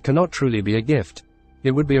 then it cannot truly be a gift. It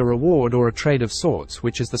would be a reward or a trade of sorts,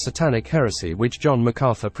 which is the satanic heresy which John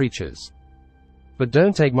MacArthur preaches. But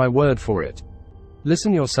don't take my word for it.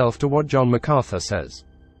 Listen yourself to what John MacArthur says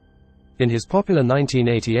in his popular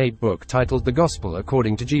 1988 book titled The Gospel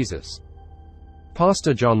According to Jesus.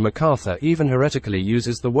 Pastor John MacArthur even heretically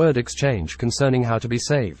uses the word exchange concerning how to be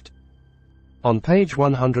saved. On page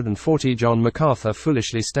 140, John MacArthur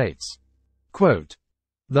foolishly states, quote,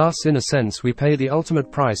 "Thus in a sense we pay the ultimate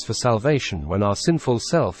price for salvation when our sinful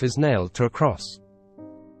self is nailed to a cross.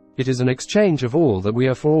 It is an exchange of all that we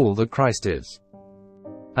are for all that Christ is.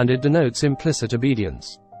 And it denotes implicit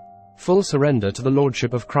obedience, full surrender to the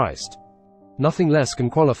Lordship of Christ. Nothing less can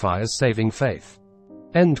qualify as saving faith."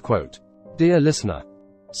 End quote. Dear listener,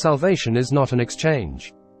 salvation is not an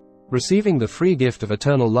exchange. Receiving the free gift of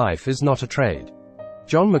eternal life is not a trade.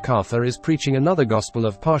 John MacArthur is preaching another gospel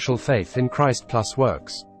of partial faith in Christ plus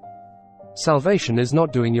works. Salvation is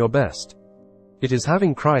not doing your best. It is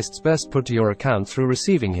having Christ's best put to your account through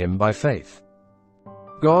receiving Him by faith.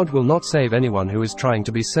 God will not save anyone who is trying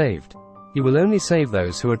to be saved. He will only save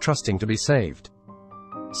those who are trusting to be saved.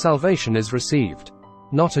 Salvation is received,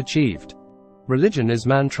 not achieved. Religion is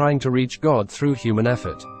man trying to reach God through human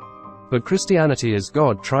effort. But Christianity is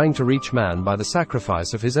God trying to reach man by the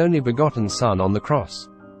sacrifice of His only begotten Son on the cross.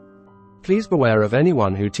 Please beware of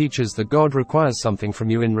anyone who teaches that God requires something from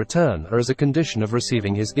you in return or as a condition of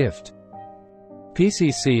receiving His gift.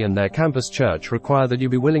 PCC and their campus church require that you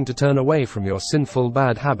be willing to turn away from your sinful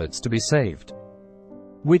bad habits to be saved.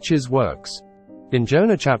 Which is works. In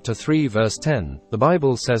Jonah chapter 3 verse 10, the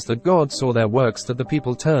Bible says that God saw their works, that the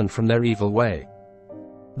people turned from their evil way.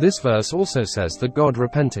 This verse also says that God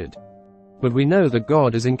repented. But we know that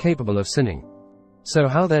God is incapable of sinning. So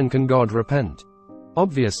how then can God repent?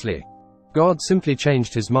 Obviously, God simply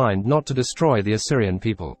changed his mind not to destroy the Assyrian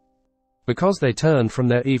people. Because they turned from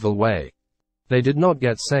their evil way, they did not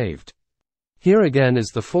get saved. Here again is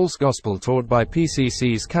the false gospel taught by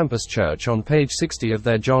PCC's campus church on page 60 of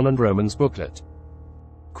their John and Romans booklet.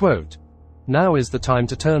 Quote, "Now is the time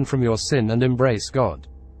to turn from your sin and embrace God."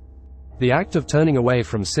 The act of turning away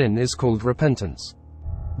from sin is called repentance.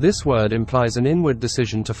 This word implies an inward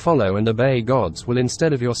decision to follow and obey God's will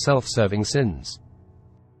instead of your self-serving sins.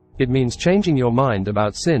 It means changing your mind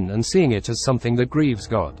about sin and seeing it as something that grieves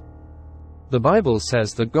God. The Bible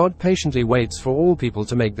says that God patiently waits for all people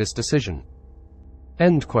to make this decision.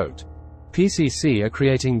 End quote. PCC are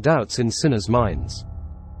creating doubts in sinners' minds,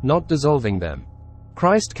 not dissolving them.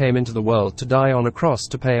 Christ came into the world to die on a cross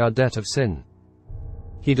to pay our debt of sin.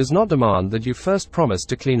 He does not demand that you first promise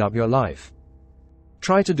to clean up your life.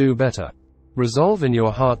 Try to do better. Resolve in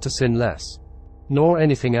your heart to sin less. Nor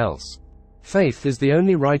anything else. Faith is the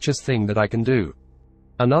only righteous thing that I can do.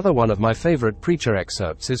 Another one of my favorite preacher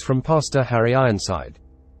excerpts is from Pastor Harry Ironside,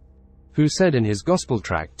 who said in his gospel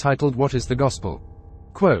tract titled "What is the Gospel?"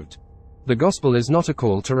 Quote, "The gospel is not a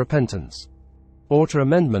call to repentance, or to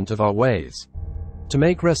amendment of our ways, to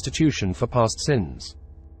make restitution for past sins,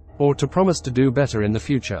 or to promise to do better in the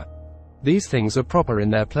future. These things are proper in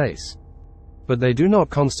their place, but they do not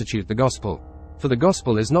constitute the gospel, for the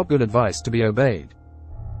gospel is not good advice to be obeyed.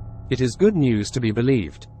 It is good news to be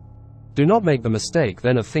believed. Do not make the mistake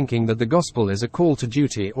then of thinking that the gospel is a call to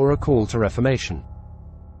duty or a call to reformation,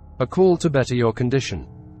 a call to better your condition,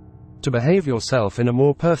 to behave yourself in a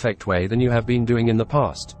more perfect way than you have been doing in the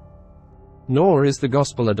past. Nor is the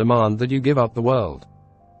gospel a demand that you give up the world,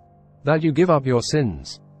 that you give up your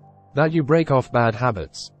sins, that you break off bad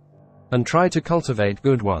habits, and try to cultivate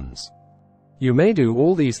good ones. You may do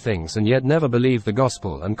all these things and yet never believe the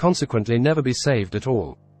gospel and consequently never be saved at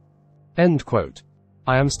all." End quote.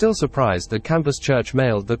 I am still surprised that Campus Church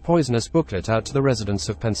mailed that poisonous booklet out to the residents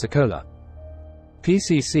of Pensacola.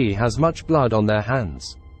 PCC has much blood on their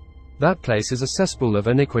hands. That place is a cesspool of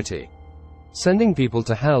iniquity, sending people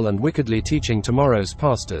to hell and wickedly teaching tomorrow's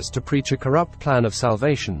pastors to preach a corrupt plan of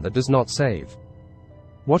salvation that does not save.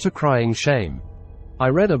 What a crying shame. I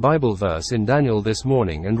read a Bible verse in Daniel this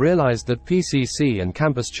morning and realized that PCC and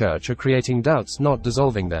Campus Church are creating doubts, not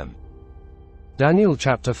dissolving them. Daniel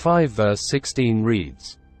chapter 5 verse 16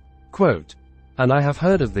 reads, quote, "And I have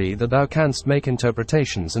heard of thee that thou canst make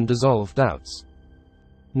interpretations and dissolve doubts.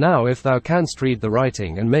 Now if thou canst read the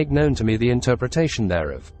writing and make known to me the interpretation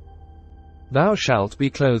thereof, thou shalt be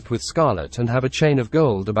clothed with scarlet and have a chain of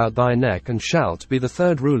gold about thy neck and shalt be the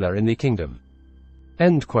third ruler in the kingdom."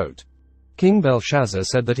 End quote. King Belshazzar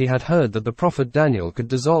said that he had heard that the prophet Daniel could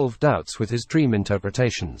dissolve doubts with his dream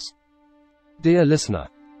interpretations. Dear listener,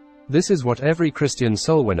 this is what every Christian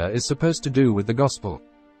soul winner is supposed to do with the gospel.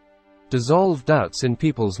 Dissolve doubts in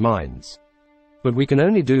people's minds. But we can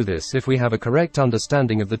only do this if we have a correct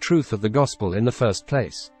understanding of the truth of the gospel in the first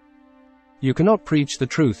place. You cannot preach the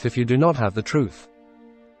truth if you do not have the truth.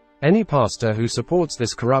 Any pastor who supports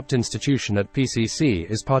this corrupt institution at PCC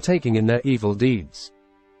is partaking in their evil deeds.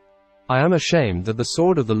 I am ashamed that the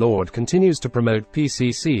sword of the Lord continues to promote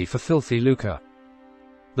PCC for filthy lucre.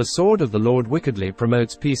 The sword of the Lord wickedly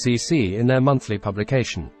promotes PCC in their monthly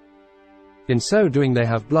publication. In so doing they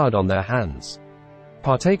have blood on their hands.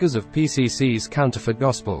 Partakers of PCC's counterfeit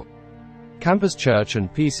gospel. Campus Church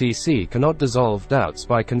and PCC cannot dissolve doubts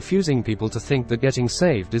by confusing people to think that getting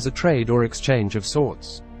saved is a trade or exchange of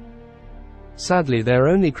sorts. Sadly, they are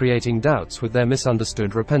only creating doubts with their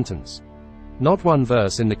misunderstood repentance. Not one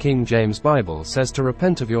verse in the King James Bible says to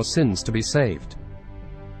repent of your sins to be saved.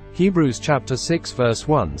 Hebrews chapter 6 verse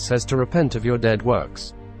 1 says to repent of your dead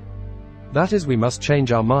works. That is, we must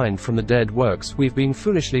change our mind from the dead works we've been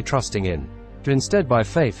foolishly trusting in, to instead by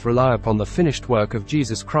faith rely upon the finished work of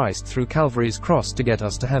Jesus Christ through Calvary's cross to get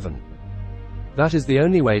us to heaven. That is the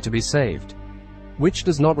only way to be saved, which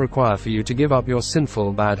does not require for you to give up your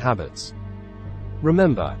sinful bad habits.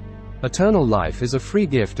 Remember, eternal life is a free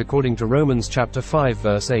gift according to Romans chapter 5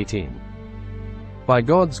 verse 18. By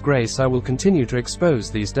God's grace I will continue to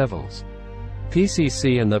expose these devils.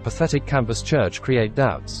 PCC and the pathetic Campus Church create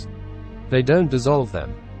doubts. They don't dissolve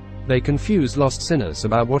them. They confuse lost sinners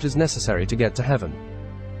about what is necessary to get to heaven,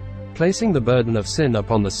 placing the burden of sin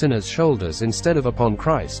upon the sinner's shoulders instead of upon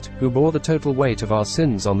Christ, who bore the total weight of our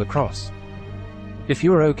sins on the cross. If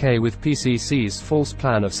you are okay with PCC's false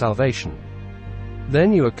plan of salvation,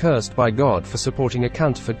 Then you are cursed by God for supporting a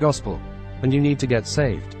counterfeit gospel, and you need to get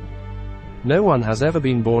saved. No one has ever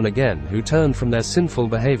been born again who turned from their sinful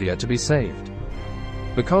behavior to be saved.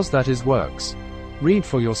 Because that is works. Read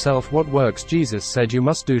for yourself what works Jesus said you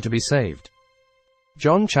must do to be saved.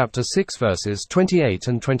 John chapter 6 verses 28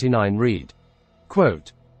 and 29 read,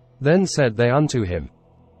 quote, Then said they unto him,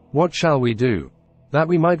 What shall we do, that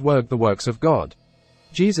we might work the works of God?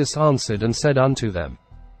 Jesus answered and said unto them,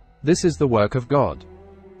 This is the work of God,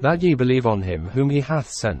 that ye believe on him whom he hath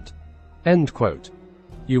sent. End quote.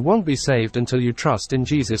 You won't be saved until you trust in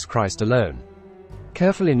Jesus Christ alone.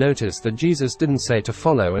 Carefully notice that Jesus didn't say to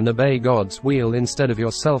follow and obey God's will instead of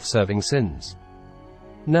your self-serving sins.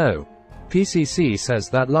 No. PCC says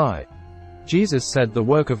that lie. Jesus said the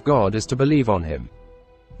work of God is to believe on him.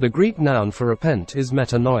 The Greek noun for repent is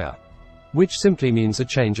metanoia, which simply means a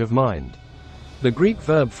change of mind. The Greek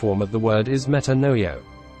verb form of the word is metanoio,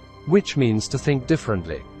 which means to think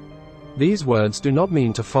differently. These words do not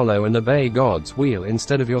mean to follow and obey God's will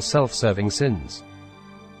instead of your self-serving sins.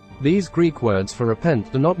 These Greek words for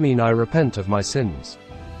repent do not mean I repent of my sins.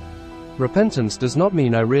 Repentance does not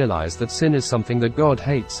mean I realize that sin is something that God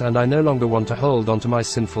hates and I no longer want to hold on to my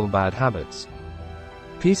sinful bad habits.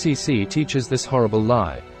 PCC teaches this horrible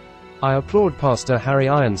lie. I applaud Pastor Harry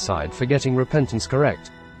Ironside for getting repentance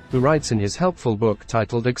correct, who writes in his helpful book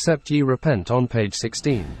titled Except Ye Repent on page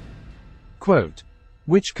 16. Quote,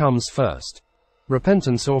 Which comes first?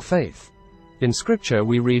 Repentance or faith? In Scripture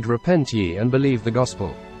we read repent ye and believe the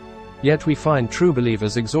gospel. Yet we find true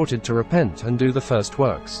believers exhorted to repent and do the first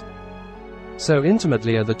works. So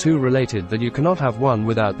intimately are the two related that you cannot have one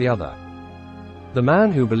without the other. The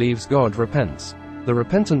man who believes God repents. The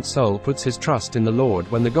repentant soul puts his trust in the Lord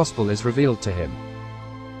when the gospel is revealed to him.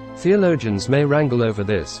 Theologians may wrangle over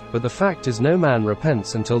this, but the fact is no man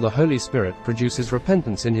repents until the Holy Spirit produces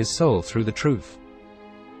repentance in his soul through the truth.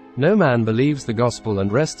 No man believes the gospel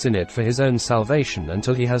and rests in it for his own salvation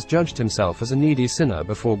until he has judged himself as a needy sinner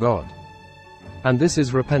before God. And this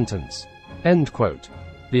is repentance. End quote.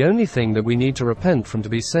 The only thing that we need to repent from to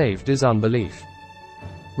be saved is unbelief.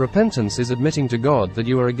 Repentance is admitting to God that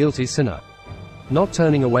you are a guilty sinner, not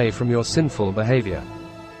turning away from your sinful behavior.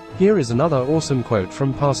 Here is another awesome quote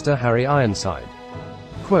from Pastor Harry Ironside.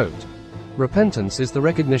 Quote, Repentance is the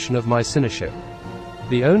recognition of my sinnership,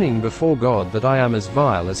 the owning before God that I am as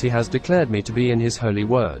vile as he has declared me to be in his holy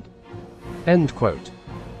word. End quote.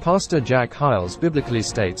 Pastor Jack Hyles biblically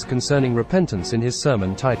states concerning repentance in his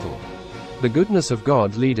sermon titled, The Goodness of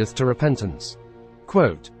God Leadeth to Repentance.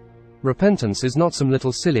 Quote, Repentance is not some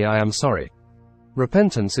little silly I am sorry.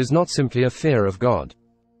 Repentance is not simply a fear of God.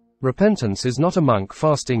 Repentance is not a monk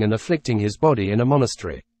fasting and afflicting his body in a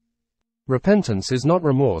monastery. Repentance is not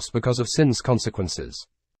remorse because of sin's consequences.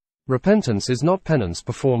 Repentance is not penance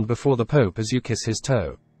performed before the Pope as you kiss his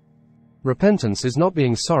toe. Repentance is not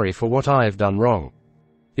being sorry for what I've done wrong.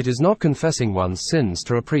 It is not confessing one's sins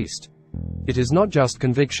to a priest. It is not just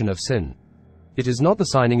conviction of sin. It is not the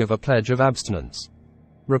signing of a pledge of abstinence.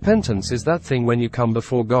 Repentance is that thing when you come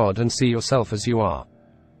before God and see yourself as you are,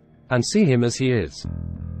 and see him as he is,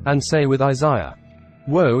 and say with Isaiah,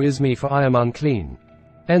 Woe is me, for I am unclean.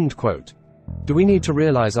 End quote. Do we need to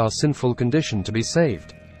realize our sinful condition to be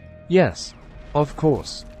saved? Yes, of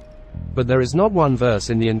course. But there is not one verse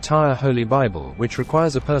in the entire Holy Bible which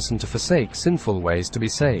requires a person to forsake sinful ways to be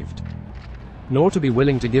saved, nor to be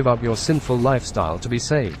willing to give up your sinful lifestyle to be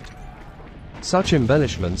saved. Such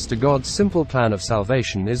embellishments to God's simple plan of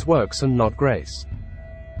salvation is works and not grace.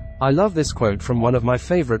 I love this quote from one of my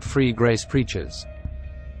favorite free grace preachers,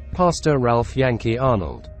 Pastor Ralph Yankee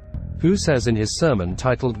Arnold, who says in his sermon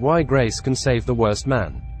titled Why Grace Can Save the Worst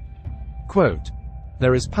Man, quote,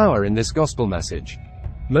 There is power in this gospel message.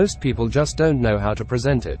 Most people just don't know how to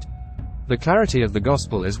present it. The clarity of the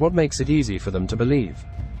gospel is what makes it easy for them to believe.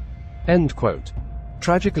 End quote.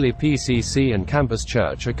 Tragically, PCC and Campus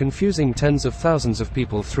Church are confusing tens of thousands of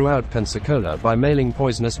people throughout Pensacola by mailing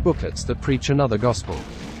poisonous booklets that preach another gospel.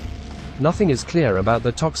 Nothing is clear about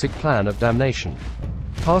the toxic plan of damnation.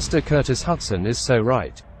 Pastor Curtis Hudson is so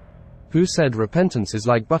right. Who said repentance is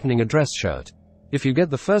like buttoning a dress shirt. If you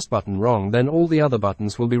get the first button wrong, then all the other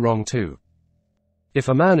buttons will be wrong too. If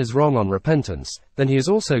a man is wrong on repentance, then he is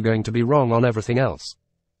also going to be wrong on everything else.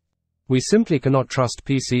 We simply cannot trust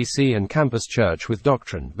PCC and Campus Church with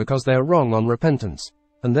doctrine because they are wrong on repentance,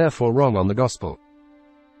 and therefore wrong on the gospel.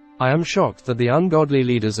 I am shocked that the ungodly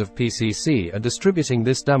leaders of PCC are distributing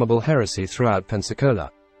this damnable heresy throughout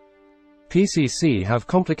Pensacola. PCC have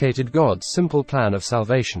complicated God's simple plan of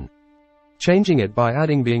salvation, changing it by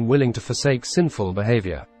adding being willing to forsake sinful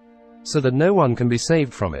behavior, so that no one can be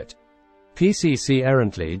saved from it. PCC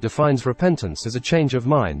errantly defines repentance as a change of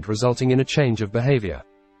mind resulting in a change of behavior.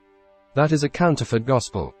 That is a counterfeit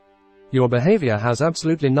gospel. Your behavior has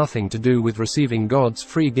absolutely nothing to do with receiving God's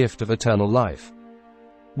free gift of eternal life,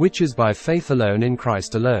 which is by faith alone in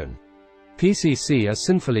Christ alone. PCC are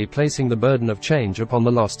sinfully placing the burden of change upon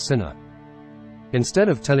the lost sinner. Instead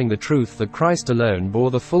of telling the truth that Christ alone bore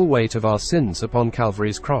the full weight of our sins upon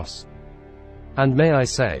Calvary's cross. And may I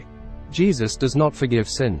say, Jesus does not forgive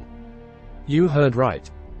sin. You heard right.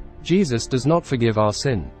 Jesus does not forgive our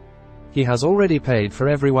sin. He has already paid for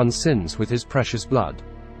everyone's sins with his precious blood.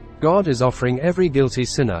 God is offering every guilty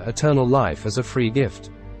sinner eternal life as a free gift.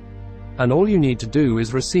 And all you need to do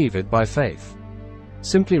is receive it by faith.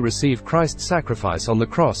 Simply receive Christ's sacrifice on the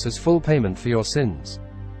cross as full payment for your sins,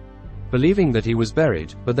 believing that he was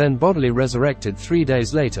buried, but then bodily resurrected 3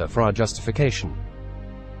 days later for our justification.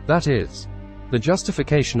 That is, the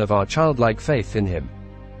justification of our childlike faith in him.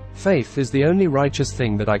 Faith is the only righteous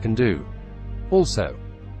thing that I can do. Also,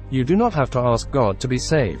 you do not have to ask God to be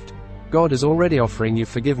saved. God is already offering you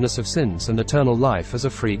forgiveness of sins and eternal life as a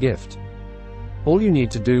free gift. All you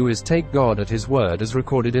need to do is take God at his word as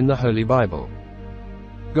recorded in the Holy Bible.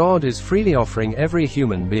 God is freely offering every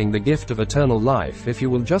human being the gift of eternal life if you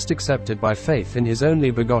will just accept it by faith in his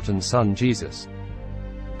only begotten Son Jesus.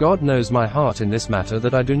 God knows my heart in this matter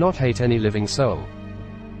that I do not hate any living soul.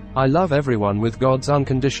 I love everyone with God's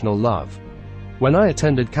unconditional love. When I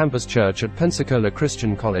attended campus church at Pensacola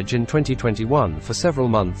Christian College in 2021 for several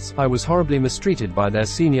months, I was horribly mistreated by their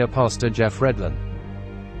senior pastor Jeff Redlin.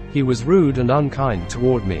 He was rude and unkind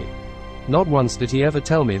toward me. Not once did he ever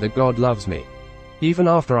tell me that God loves me, even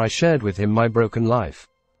after I shared with him my broken life.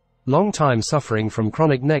 Long time suffering from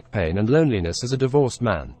chronic neck pain and loneliness as a divorced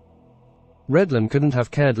man. Redlin couldn't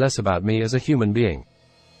have cared less about me as a human being.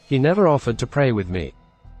 He never offered to pray with me.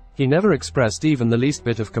 He never expressed even the least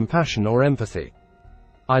bit of compassion or empathy.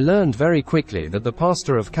 I learned very quickly that the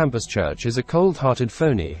pastor of campus church is a cold-hearted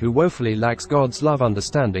phony who woefully lacks God's love,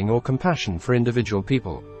 understanding, or compassion for individual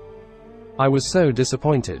people. I was so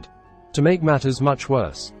disappointed. To make matters much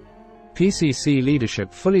worse, PCC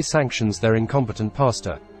leadership fully sanctions their incompetent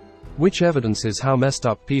pastor, which evidences how messed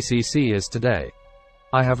up PCC is today.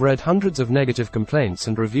 I have read hundreds of negative complaints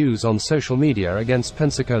and reviews on social media against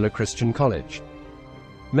Pensacola Christian College.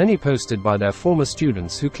 Many posted by their former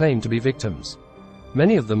students who claim to be victims.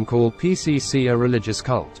 Many of them call PCC a religious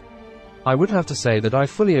cult. I would have to say that I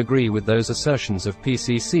fully agree with those assertions of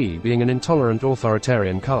PCC being an intolerant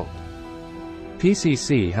authoritarian cult.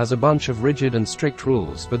 PCC has a bunch of rigid and strict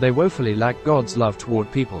rules, but they woefully lack God's love toward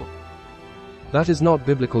people. That is not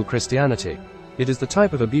biblical Christianity. It is the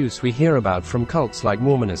type of abuse we hear about from cults like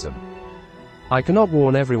Mormonism. I cannot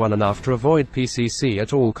warn everyone enough to avoid PCC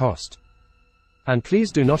at all cost. And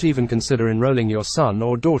please do not even consider enrolling your son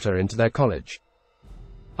or daughter into their college,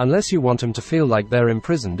 unless you want them to feel like they're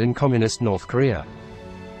imprisoned in communist North Korea.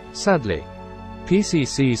 Sadly,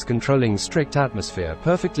 PCC's controlling strict atmosphere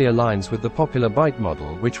perfectly aligns with the popular BITE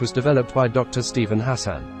model, which was developed by Dr. Stephen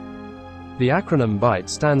Hassan. The acronym BITE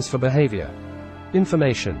stands for behavior,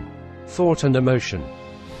 information, thought and emotion.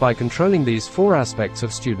 By controlling these four aspects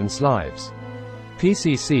of students' lives,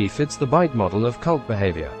 PCC fits the BITE model of cult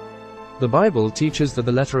behavior. The Bible teaches that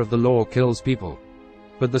the letter of the law kills people,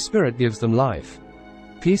 but the Spirit gives them life.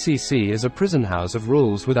 PCC is a prison house of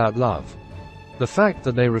rules without love. The fact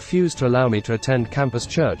that they refuse to allow me to attend campus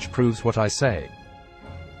church proves what I say.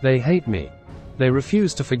 They hate me. They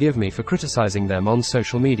refuse to forgive me for criticizing them on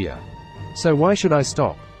social media. So why should I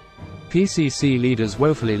stop? PCC leaders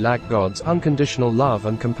woefully lack God's unconditional love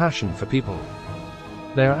and compassion for people.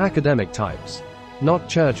 They are academic types, not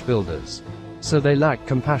church builders. So they lack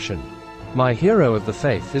compassion. My hero of the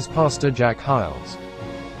faith is Pastor Jack Hyles.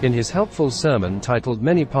 In his helpful sermon titled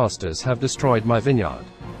 "Many Pastors Have Destroyed My Vineyard,"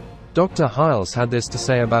 Dr. Hyles had this to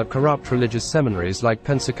say about corrupt religious seminaries like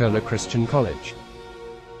Pensacola Christian College.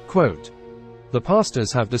 Quote, "The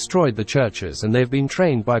pastors have destroyed the churches, and they've been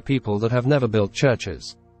trained by people that have never built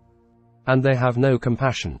churches. And they have no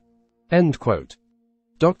compassion." End quote.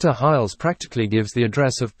 Dr. Hyles practically gives the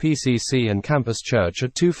address of PCC and campus church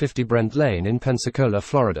at 250 Brent Lane in Pensacola,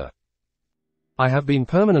 Florida. I have been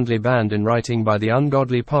permanently banned in writing by the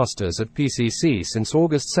ungodly pastors at PCC since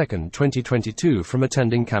August 2, 2022 from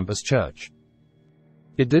attending campus church.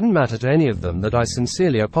 It didn't matter to any of them that I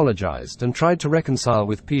sincerely apologized and tried to reconcile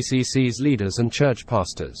with PCC's leaders and church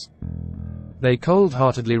pastors. They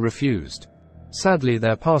cold-heartedly refused. Sadly,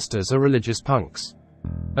 their pastors are religious punks.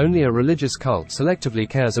 Only a religious cult selectively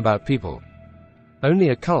cares about people. Only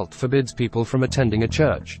a cult forbids people from attending a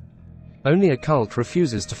church. Only a cult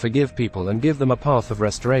refuses to forgive people and give them a path of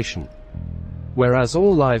restoration. Whereas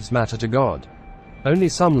all lives matter to God, only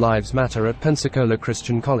some lives matter at Pensacola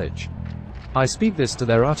Christian College. I speak this to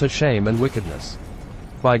their utter shame and wickedness.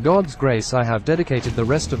 By God's grace I have dedicated the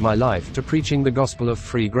rest of my life to preaching the gospel of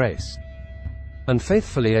free grace, and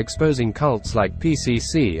faithfully exposing cults like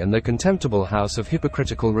PCC and the contemptible house of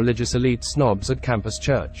hypocritical religious elite snobs at Campus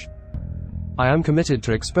Church. I am committed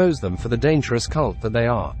to expose them for the dangerous cult that they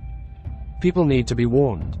are. People need to be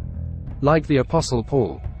warned. Like the Apostle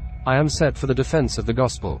Paul, I am set for the defense of the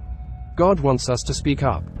gospel. God wants us to speak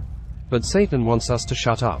up, but Satan wants us to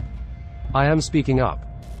shut up. I am speaking up.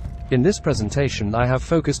 In this presentation I have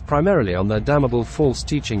focused primarily on the damnable false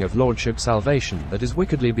teaching of Lordship salvation that is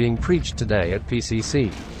wickedly being preached today at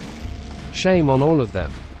PCC. Shame on all of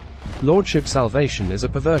them. Lordship salvation is a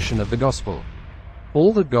perversion of the gospel.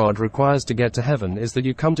 All that God requires to get to heaven is that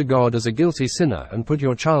you come to God as a guilty sinner and put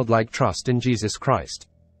your childlike trust in Jesus Christ,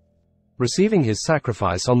 receiving his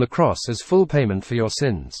sacrifice on the cross as full payment for your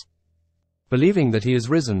sins, believing that he is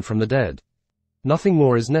risen from the dead. Nothing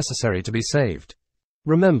more is necessary to be saved.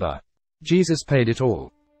 Remember, Jesus paid it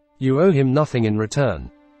all. You owe him nothing in return.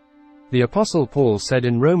 The Apostle Paul said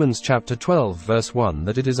in Romans chapter 12 verse 1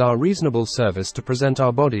 that it is our reasonable service to present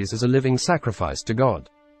our bodies as a living sacrifice to God.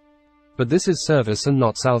 But this is service and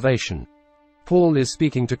not salvation. Paul is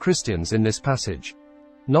speaking to Christians in this passage,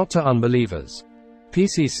 not to unbelievers.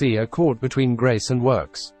 PCC are caught between grace and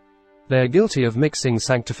works. They are guilty of mixing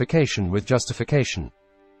sanctification with justification.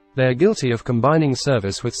 They are guilty of combining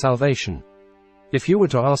service with salvation. If you were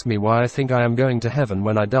to ask me why I think I am going to heaven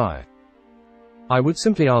when I die, I would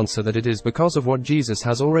simply answer that it is because of what Jesus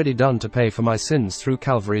has already done to pay for my sins through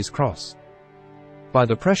Calvary's cross. By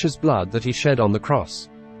the precious blood that he shed on the cross,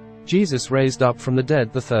 Jesus raised up from the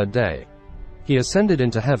dead the third day. He ascended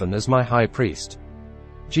into heaven as my high priest.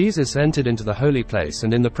 Jesus entered into the holy place,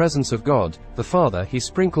 and in the presence of God, the Father, he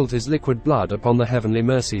sprinkled his liquid blood upon the heavenly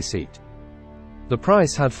mercy seat. The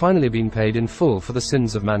price had finally been paid in full for the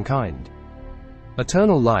sins of mankind.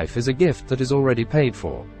 Eternal life is a gift that is already paid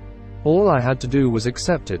for. All I had to do was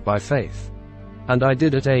accept it by faith. And I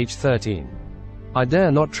did at age 13. I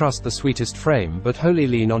dare not trust the sweetest frame, but wholly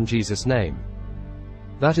lean on Jesus' name.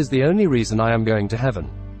 That is the only reason I am going to heaven.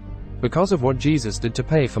 Because of what Jesus did to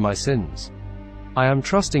pay for my sins. I am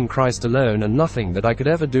trusting Christ alone and nothing that I could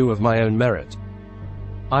ever do of my own merit.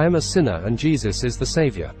 I am a sinner and Jesus is the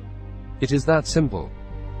Savior. It is that simple.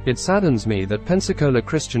 It saddens me that Pensacola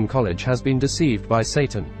Christian College has been deceived by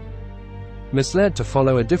Satan, misled to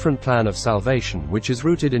follow a different plan of salvation which is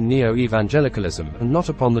rooted in neo-evangelicalism and not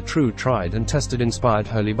upon the true, tried and tested inspired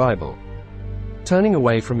Holy Bible. Turning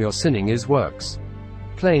away from your sinning is works.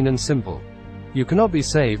 Plain and simple. You cannot be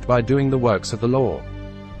saved by doing the works of the law.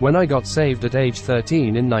 When I got saved at age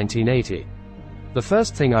 13 in 1980, the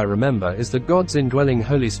first thing I remember is that God's indwelling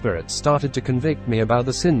Holy Spirit started to convict me about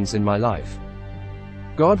the sins in my life.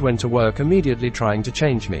 God went to work immediately trying to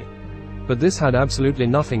change me. But this had absolutely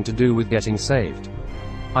nothing to do with getting saved.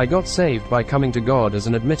 I got saved by coming to God as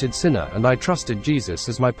an admitted sinner, and I trusted Jesus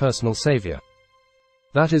as my personal Savior.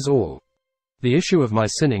 That is all. The issue of my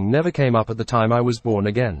sinning never came up at the time I was born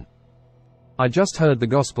again. I just heard the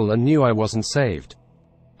gospel and knew I wasn't saved.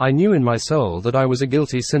 I knew in my soul that I was a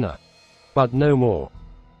guilty sinner. But no more.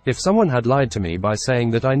 If someone had lied to me by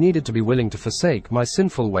saying that I needed to be willing to forsake my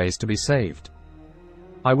sinful ways to be saved,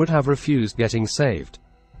 I would have refused getting saved,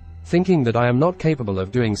 thinking that I am not capable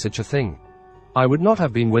of doing such a thing. I would not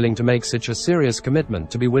have been willing to make such a serious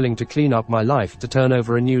commitment to be willing to clean up my life, to turn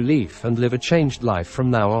over a new leaf and live a changed life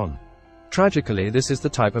from now on. Tragically, this is the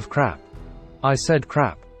type of crap. I said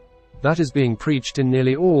crap. That is being preached in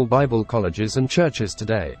nearly all Bible colleges and churches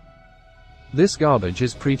today. This garbage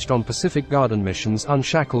is preached on Pacific Garden Mission's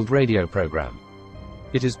Unshackled radio program.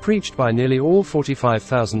 It is preached by nearly all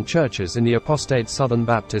 45,000 churches in the apostate Southern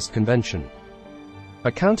Baptist Convention.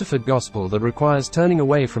 A counterfeit gospel that requires turning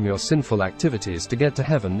away from your sinful activities to get to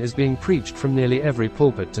heaven is being preached from nearly every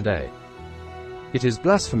pulpit today. It is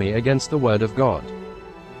blasphemy against the Word of God.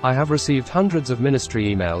 I have received hundreds of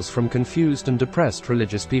ministry emails from confused and depressed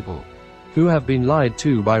religious people who have been lied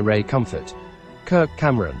to by Ray Comfort, Kirk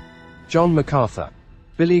Cameron, John MacArthur,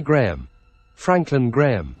 Billy Graham, Franklin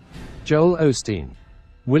Graham, Joel Osteen,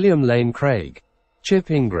 William Lane Craig,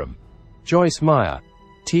 Chip Ingram, Joyce Meyer,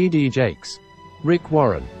 T.D. Jakes, Rick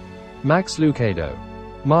Warren, Max Lucado,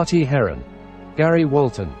 Marty Heron, Gary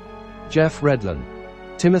Walton, Jeff Redlin,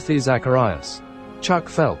 Timothy Zacharias, Chuck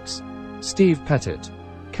Phelps, Steve Pettit,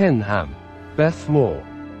 Ken Ham, Beth Moore,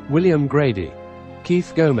 William Grady,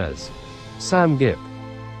 Keith Gomez, Sam Gipp,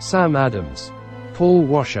 Sam Adams, Paul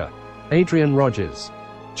Washer, Adrian Rogers,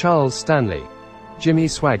 Charles Stanley, Jimmy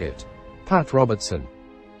Swaggart, Pat Robertson,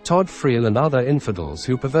 Todd Friel and other infidels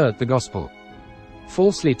who pervert the gospel,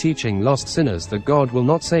 falsely teaching lost sinners that God will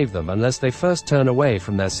not save them unless they first turn away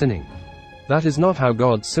from their sinning. That is not how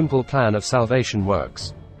God's simple plan of salvation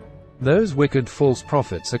works. Those wicked false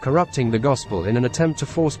prophets are corrupting the gospel in an attempt to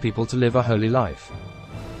force people to live a holy life.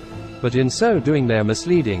 But in so doing they are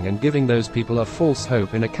misleading and giving those people a false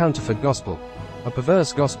hope in a counterfeit gospel, a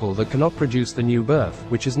perverse gospel that cannot produce the new birth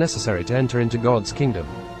which is necessary to enter into God's kingdom.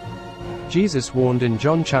 Jesus warned in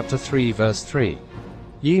John chapter 3 verse 3,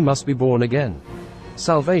 "Ye must be born again."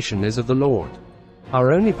 Salvation is of the Lord.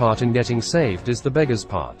 Our only part in getting saved is the beggar's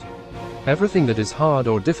part. Everything that is hard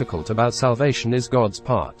or difficult about salvation is God's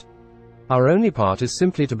part. Our only part is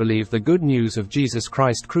simply to believe the good news of Jesus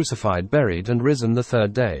Christ crucified, buried, and risen the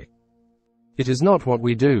third day. It is not what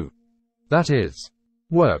we do, that is,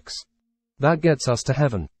 works, that gets us to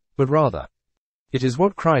heaven, but rather, it is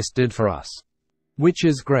what Christ did for us, which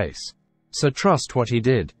is grace. So trust what He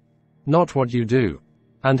did, not what you do,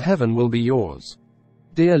 and heaven will be yours.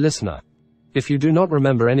 Dear listener, if you do not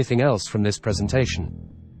remember anything else from this presentation,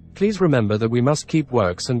 please remember that we must keep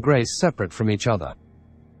works and grace separate from each other.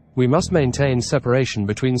 We must maintain separation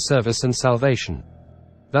between service and salvation.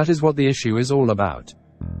 That is what the issue is all about.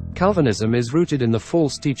 Calvinism is rooted in the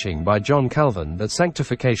false teaching by John Calvin that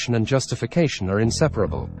sanctification and justification are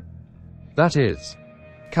inseparable. That is,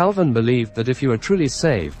 Calvin believed that if you are truly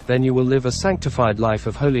saved, then you will live a sanctified life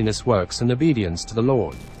of holiness, works, and obedience to the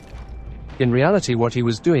Lord. In reality, what he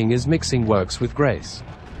was doing is mixing works with grace,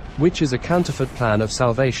 which is a counterfeit plan of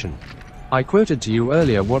salvation. I quoted to you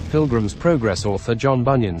earlier what Pilgrim's Progress author John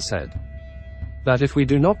Bunyan said. That if we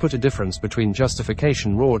do not put a difference between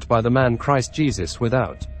justification wrought by the man Christ Jesus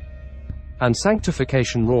without, and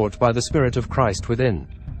sanctification wrought by the Spirit of Christ within,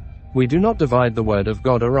 we do not divide the Word of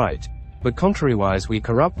God aright, but contrariwise we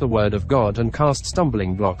corrupt the Word of God and cast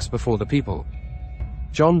stumbling blocks before the people.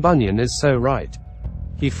 John Bunyan is so right.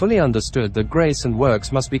 He fully understood that grace and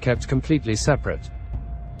works must be kept completely separate,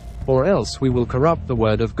 or else we will corrupt the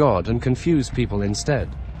Word of God and confuse people instead.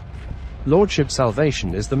 Lordship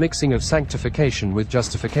salvation is the mixing of sanctification with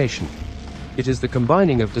justification. It is the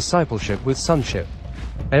combining of discipleship with sonship.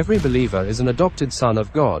 Every believer is an adopted son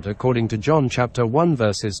of God according to John chapter 1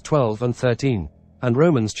 verses 12 and 13, and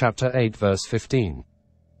Romans chapter 8 verse 15.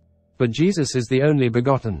 But Jesus is the only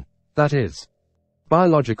begotten, that is,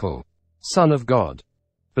 biological, Son of God.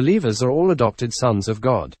 Believers are all adopted sons of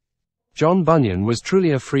God. John Bunyan was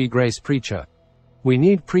truly a free grace preacher. We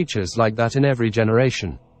need preachers like that in every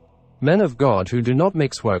generation. Men of God who do not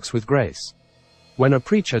mix works with grace. When a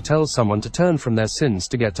preacher tells someone to turn from their sins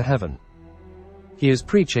to get to heaven, he is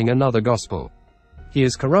preaching another gospel. He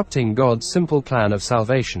is corrupting God's simple plan of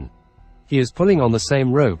salvation. He is pulling on the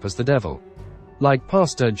same rope as the devil, like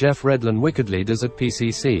Pastor Jeff Redlin wickedly does at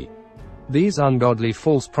PCC. These ungodly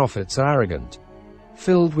false prophets are arrogant,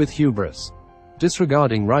 filled with hubris,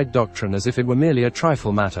 disregarding right doctrine as if it were merely a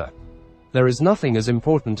trifle matter. There is nothing as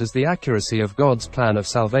important as the accuracy of God's plan of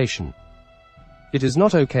salvation. It is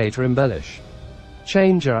not okay to embellish,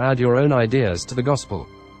 change or add your own ideas to the gospel,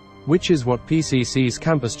 which is what PCC's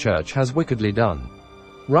campus church has wickedly done.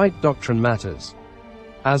 Right doctrine matters.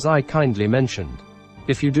 As I kindly mentioned,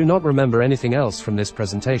 if you do not remember anything else from this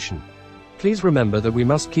presentation, please remember that we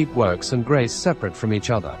must keep works and grace separate from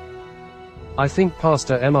each other. I think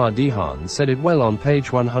Pastor M.R. Dehaan said it well on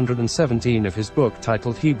page 117 of his book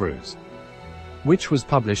titled Hebrews, which was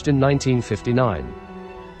published in 1959.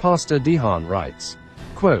 Pastor Dehaan writes,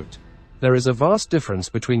 quote, "There is a vast difference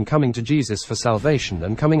between coming to Jesus for salvation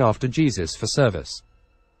and coming after Jesus for service.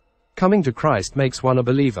 Coming to Christ makes one a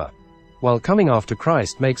believer, while coming after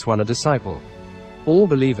Christ makes one a disciple. All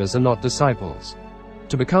believers are not disciples.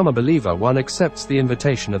 To become a believer, one accepts the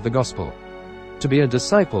invitation of the gospel. To be a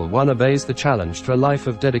disciple, one obeys the challenge to a life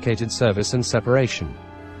of dedicated service and separation.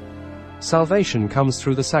 Salvation comes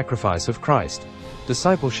through the sacrifice of Christ.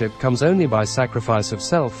 Discipleship comes only by sacrifice of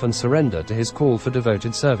self and surrender to His call for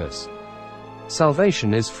devoted service.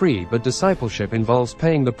 Salvation is free, but discipleship involves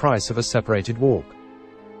paying the price of a separated walk.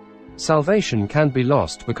 Salvation can't be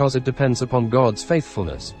lost because it depends upon God's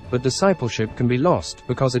faithfulness, but discipleship can be lost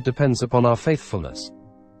because it depends upon our faithfulness."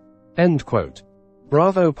 End quote.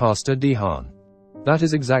 Bravo, Pastor Dehaan. That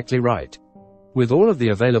is exactly right. With all of the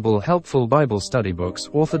available helpful Bible study books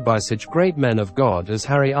authored by such great men of God as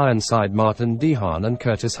Harry Ironside, Martin Dehaan, and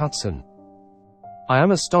Curtis Hudson, I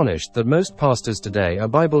am astonished that most pastors today are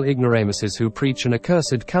Bible ignoramuses who preach an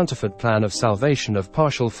accursed counterfeit plan of salvation of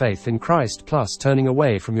partial faith in Christ plus turning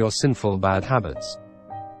away from your sinful bad habits,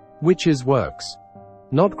 which is works,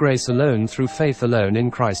 not grace alone through faith alone in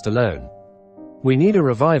Christ alone. We need a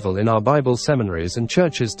revival in our Bible seminaries and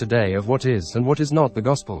churches today of what is and what is not the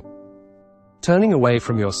gospel. Turning away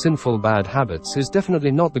from your sinful bad habits is definitely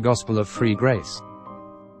not the gospel of free grace.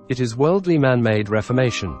 It is worldly man-made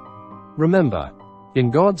reformation. Remember, in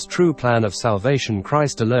God's true plan of salvation,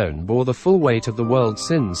 Christ alone bore the full weight of the world's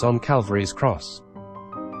sins on Calvary's cross.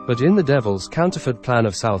 But in the devil's counterfeit plan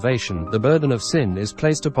of salvation, the burden of sin is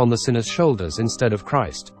placed upon the sinner's shoulders instead of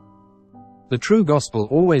Christ. The true gospel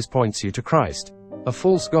always points you to Christ. A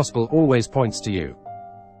false gospel always points to you.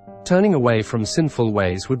 Turning away from sinful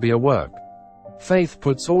ways would be a work. Faith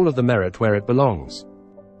puts all of the merit where it belongs.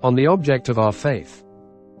 On the object of our faith,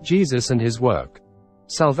 Jesus and his work.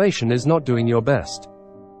 Salvation is not doing your best.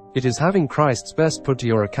 It is having Christ's best put to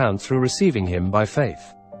your account through receiving him by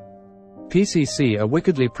faith. PCC are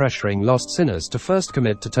wickedly pressuring lost sinners to first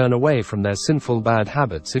commit to turn away from their sinful bad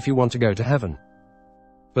habits if you want to go to heaven.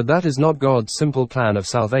 But that is not God's simple plan of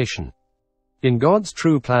salvation. In God's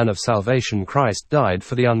true plan of salvation, Christ died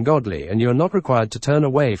for the ungodly, and you are not required to turn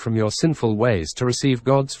away from your sinful ways to receive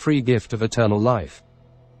God's free gift of eternal life.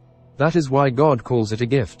 That is why God calls it a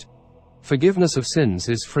gift. Forgiveness of sins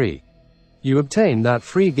is free. You obtain that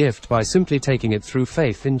free gift by simply taking it through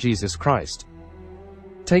faith in Jesus Christ.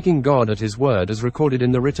 Taking God at his word as recorded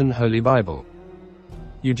in the written Holy Bible.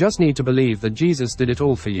 You just need to believe that Jesus did it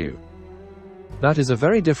all for you. That is a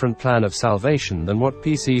very different plan of salvation than what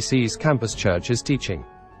PCC's campus church is teaching,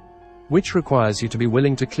 which requires you to be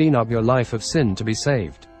willing to clean up your life of sin to be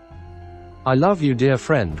saved. I love you, dear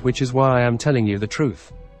friend, which is why I am telling you the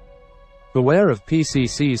truth. Beware of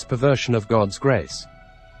PCC's perversion of God's grace.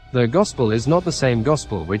 Their gospel is not the same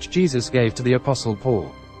gospel which Jesus gave to the Apostle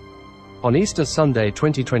Paul. On Easter Sunday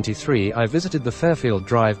 2023, I visited the Fairfield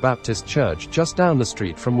Drive Baptist Church just down the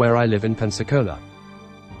street from where I live in Pensacola.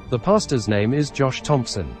 The pastor's name is Josh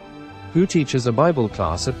Thompson, who teaches a Bible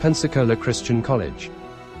class at Pensacola Christian College.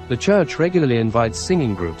 The church regularly invites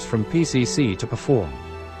singing groups from PCC to perform.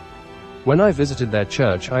 When I visited their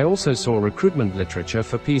church, I also saw recruitment literature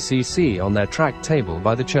for PCC on their tract table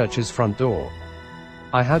by the church's front door.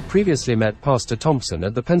 I had previously met Pastor Thompson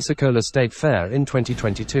at the Pensacola State Fair in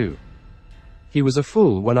 2022. He was a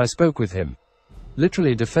fool when I spoke with him,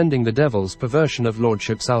 literally defending the devil's perversion of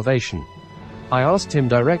Lordship salvation. I asked him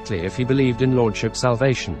directly if he believed in Lordship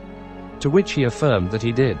salvation, to which he affirmed that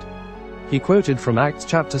he did. He quoted from Acts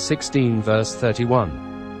chapter 16 verse 31,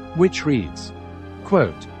 which reads,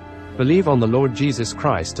 quote, "Believe on the Lord Jesus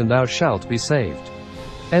Christ and thou shalt be saved."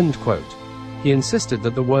 End quote. He insisted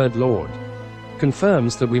that the word Lord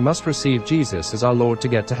confirms that we must receive Jesus as our Lord to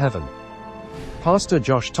get to heaven. Pastor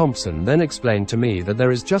Josh Thompson then explained to me that there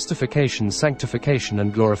is justification, sanctification,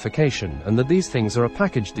 and glorification, and that these things are a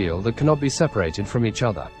package deal that cannot be separated from each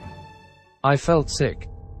other. I felt sick,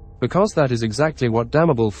 because that is exactly what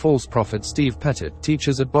damnable false prophet Steve Pettit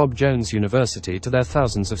teaches at Bob Jones University to their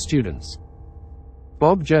thousands of students.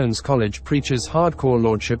 Bob Jones College preaches hardcore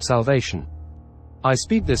Lordship salvation. I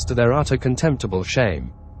speak this to their utter contemptible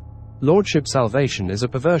shame. Lordship salvation is a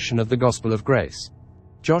perversion of the gospel of grace.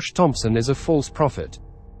 Josh Thompson is a false prophet.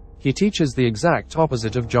 He teaches the exact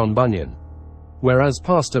opposite of John Bunyan. Whereas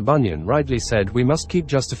Pastor Bunyan rightly said we must keep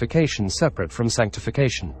justification separate from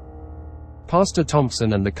sanctification. Pastor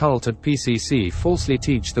Thompson and the cult at PCC falsely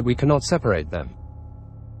teach that we cannot separate them.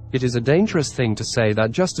 It is a dangerous thing to say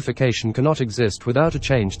that justification cannot exist without a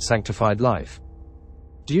changed sanctified life.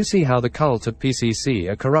 Do you see how the cult at PCC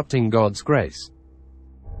are corrupting God's grace?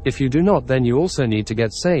 If you do not, then you also need to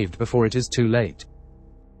get saved before it is too late.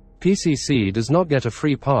 PCC does not get a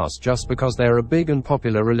free pass just because they are a big and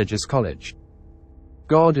popular religious college.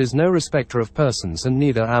 God is no respecter of persons, and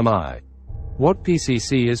neither am I. What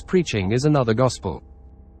PCC is preaching is another gospel.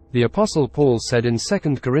 The Apostle Paul said in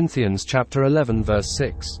 2 Corinthians chapter 11 verse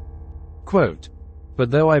 6, quote,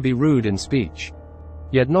 "But though I be rude in speech,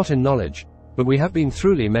 yet not in knowledge, but we have been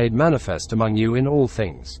truly made manifest among you in all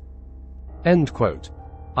things." End quote.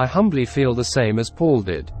 I humbly feel the same as Paul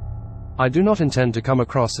did. I do not intend to come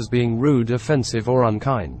across as being rude, offensive, or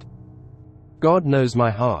unkind. God knows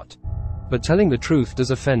my heart. But telling the truth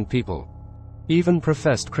does offend people. Even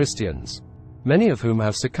professed Christians, many of whom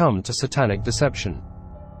have succumbed to satanic deception.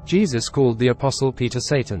 Jesus called the Apostle Peter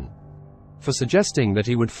Satan for suggesting that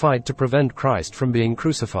he would fight to prevent Christ from being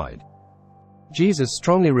crucified. Jesus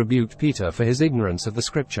strongly rebuked Peter for his ignorance of the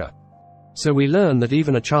scripture. So we learn that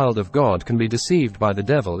even a child of God can be deceived by the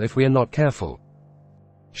devil if we are not careful.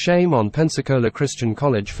 Shame on Pensacola Christian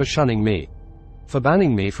College for shunning me, for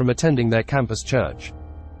banning me from attending their campus church,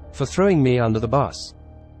 for throwing me under the bus,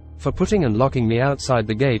 for putting and locking me outside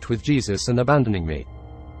the gate with Jesus and abandoning me.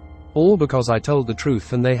 All because I told the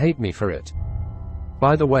truth and they hate me for it.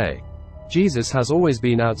 By the way, Jesus has always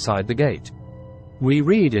been outside the gate. We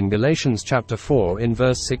read in Galatians chapter 4 in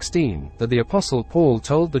verse 16, that the Apostle Paul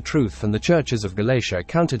told the truth and the churches of Galatia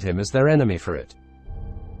counted him as their enemy for it.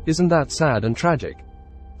 Isn't that sad and tragic?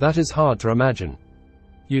 That is hard to imagine.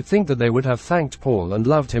 You'd think that they would have thanked Paul and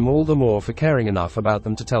loved him all the more for caring enough about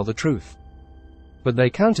them to tell the truth. But they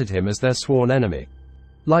counted him as their sworn enemy.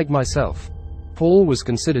 Like myself, Paul was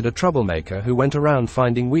considered a troublemaker who went around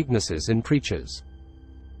finding weaknesses in preachers.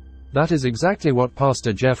 That is exactly what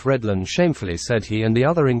Pastor Jeff Redland shamefully said he and the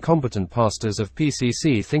other incompetent pastors of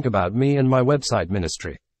PCC think about me and my website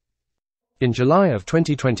ministry. In July of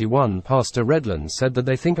 2021, Pastor Redland said that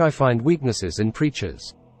they think I find weaknesses in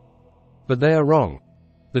preachers. But they are wrong.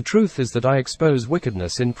 The truth is that I expose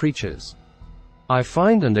wickedness in preachers. I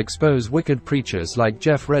find and expose wicked preachers like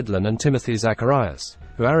Jeff Redland and Timothy Zacharias,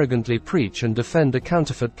 who arrogantly preach and defend a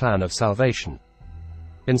counterfeit plan of salvation,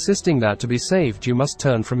 insisting that to be saved you must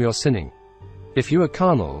turn from your sinning. If you are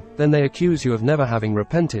carnal, then they accuse you of never having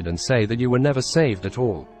repented and say that you were never saved at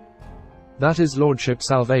all. That is Lordship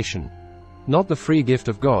salvation, not the free gift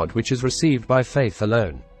of God which is received by faith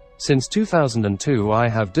alone. Since 2002 I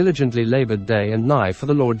have diligently labored day and night for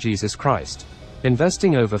the Lord Jesus Christ,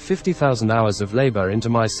 investing over 50,000 hours of labor into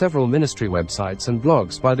my several ministry websites and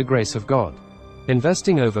blogs by the grace of God.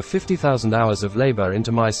 Investing over 50,000 hours of labor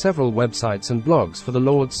into my several websites and blogs for the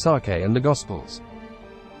Lord's sake and the Gospels.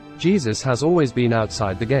 Jesus has always been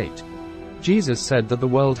outside the gate. Jesus said that the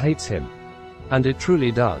world hates him. And it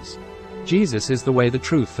truly does. Jesus is the way, the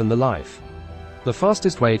truth, and the life. The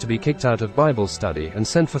fastest way to be kicked out of Bible study and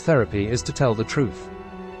sent for therapy is to tell the truth.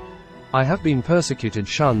 I have been persecuted,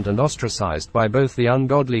 shunned, and ostracized by both the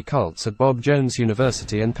ungodly cults at Bob Jones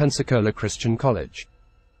University and Pensacola Christian College.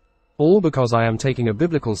 All because I am taking a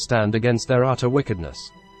biblical stand against their utter wickedness.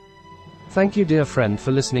 Thank you, dear friend,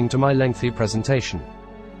 for listening to my lengthy presentation.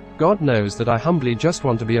 God knows that I humbly just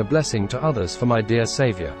want to be a blessing to others for my dear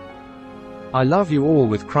Savior. I love you all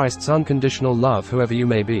with Christ's unconditional love, whoever you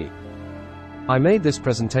may be. I made this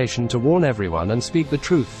presentation to warn everyone and speak the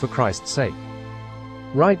truth for Christ's sake.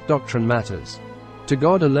 Right doctrine matters. To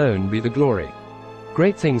God alone be the glory.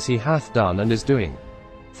 Great things he hath done and is doing.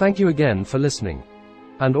 Thank you again for listening.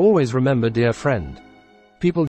 And always remember, dear friend, people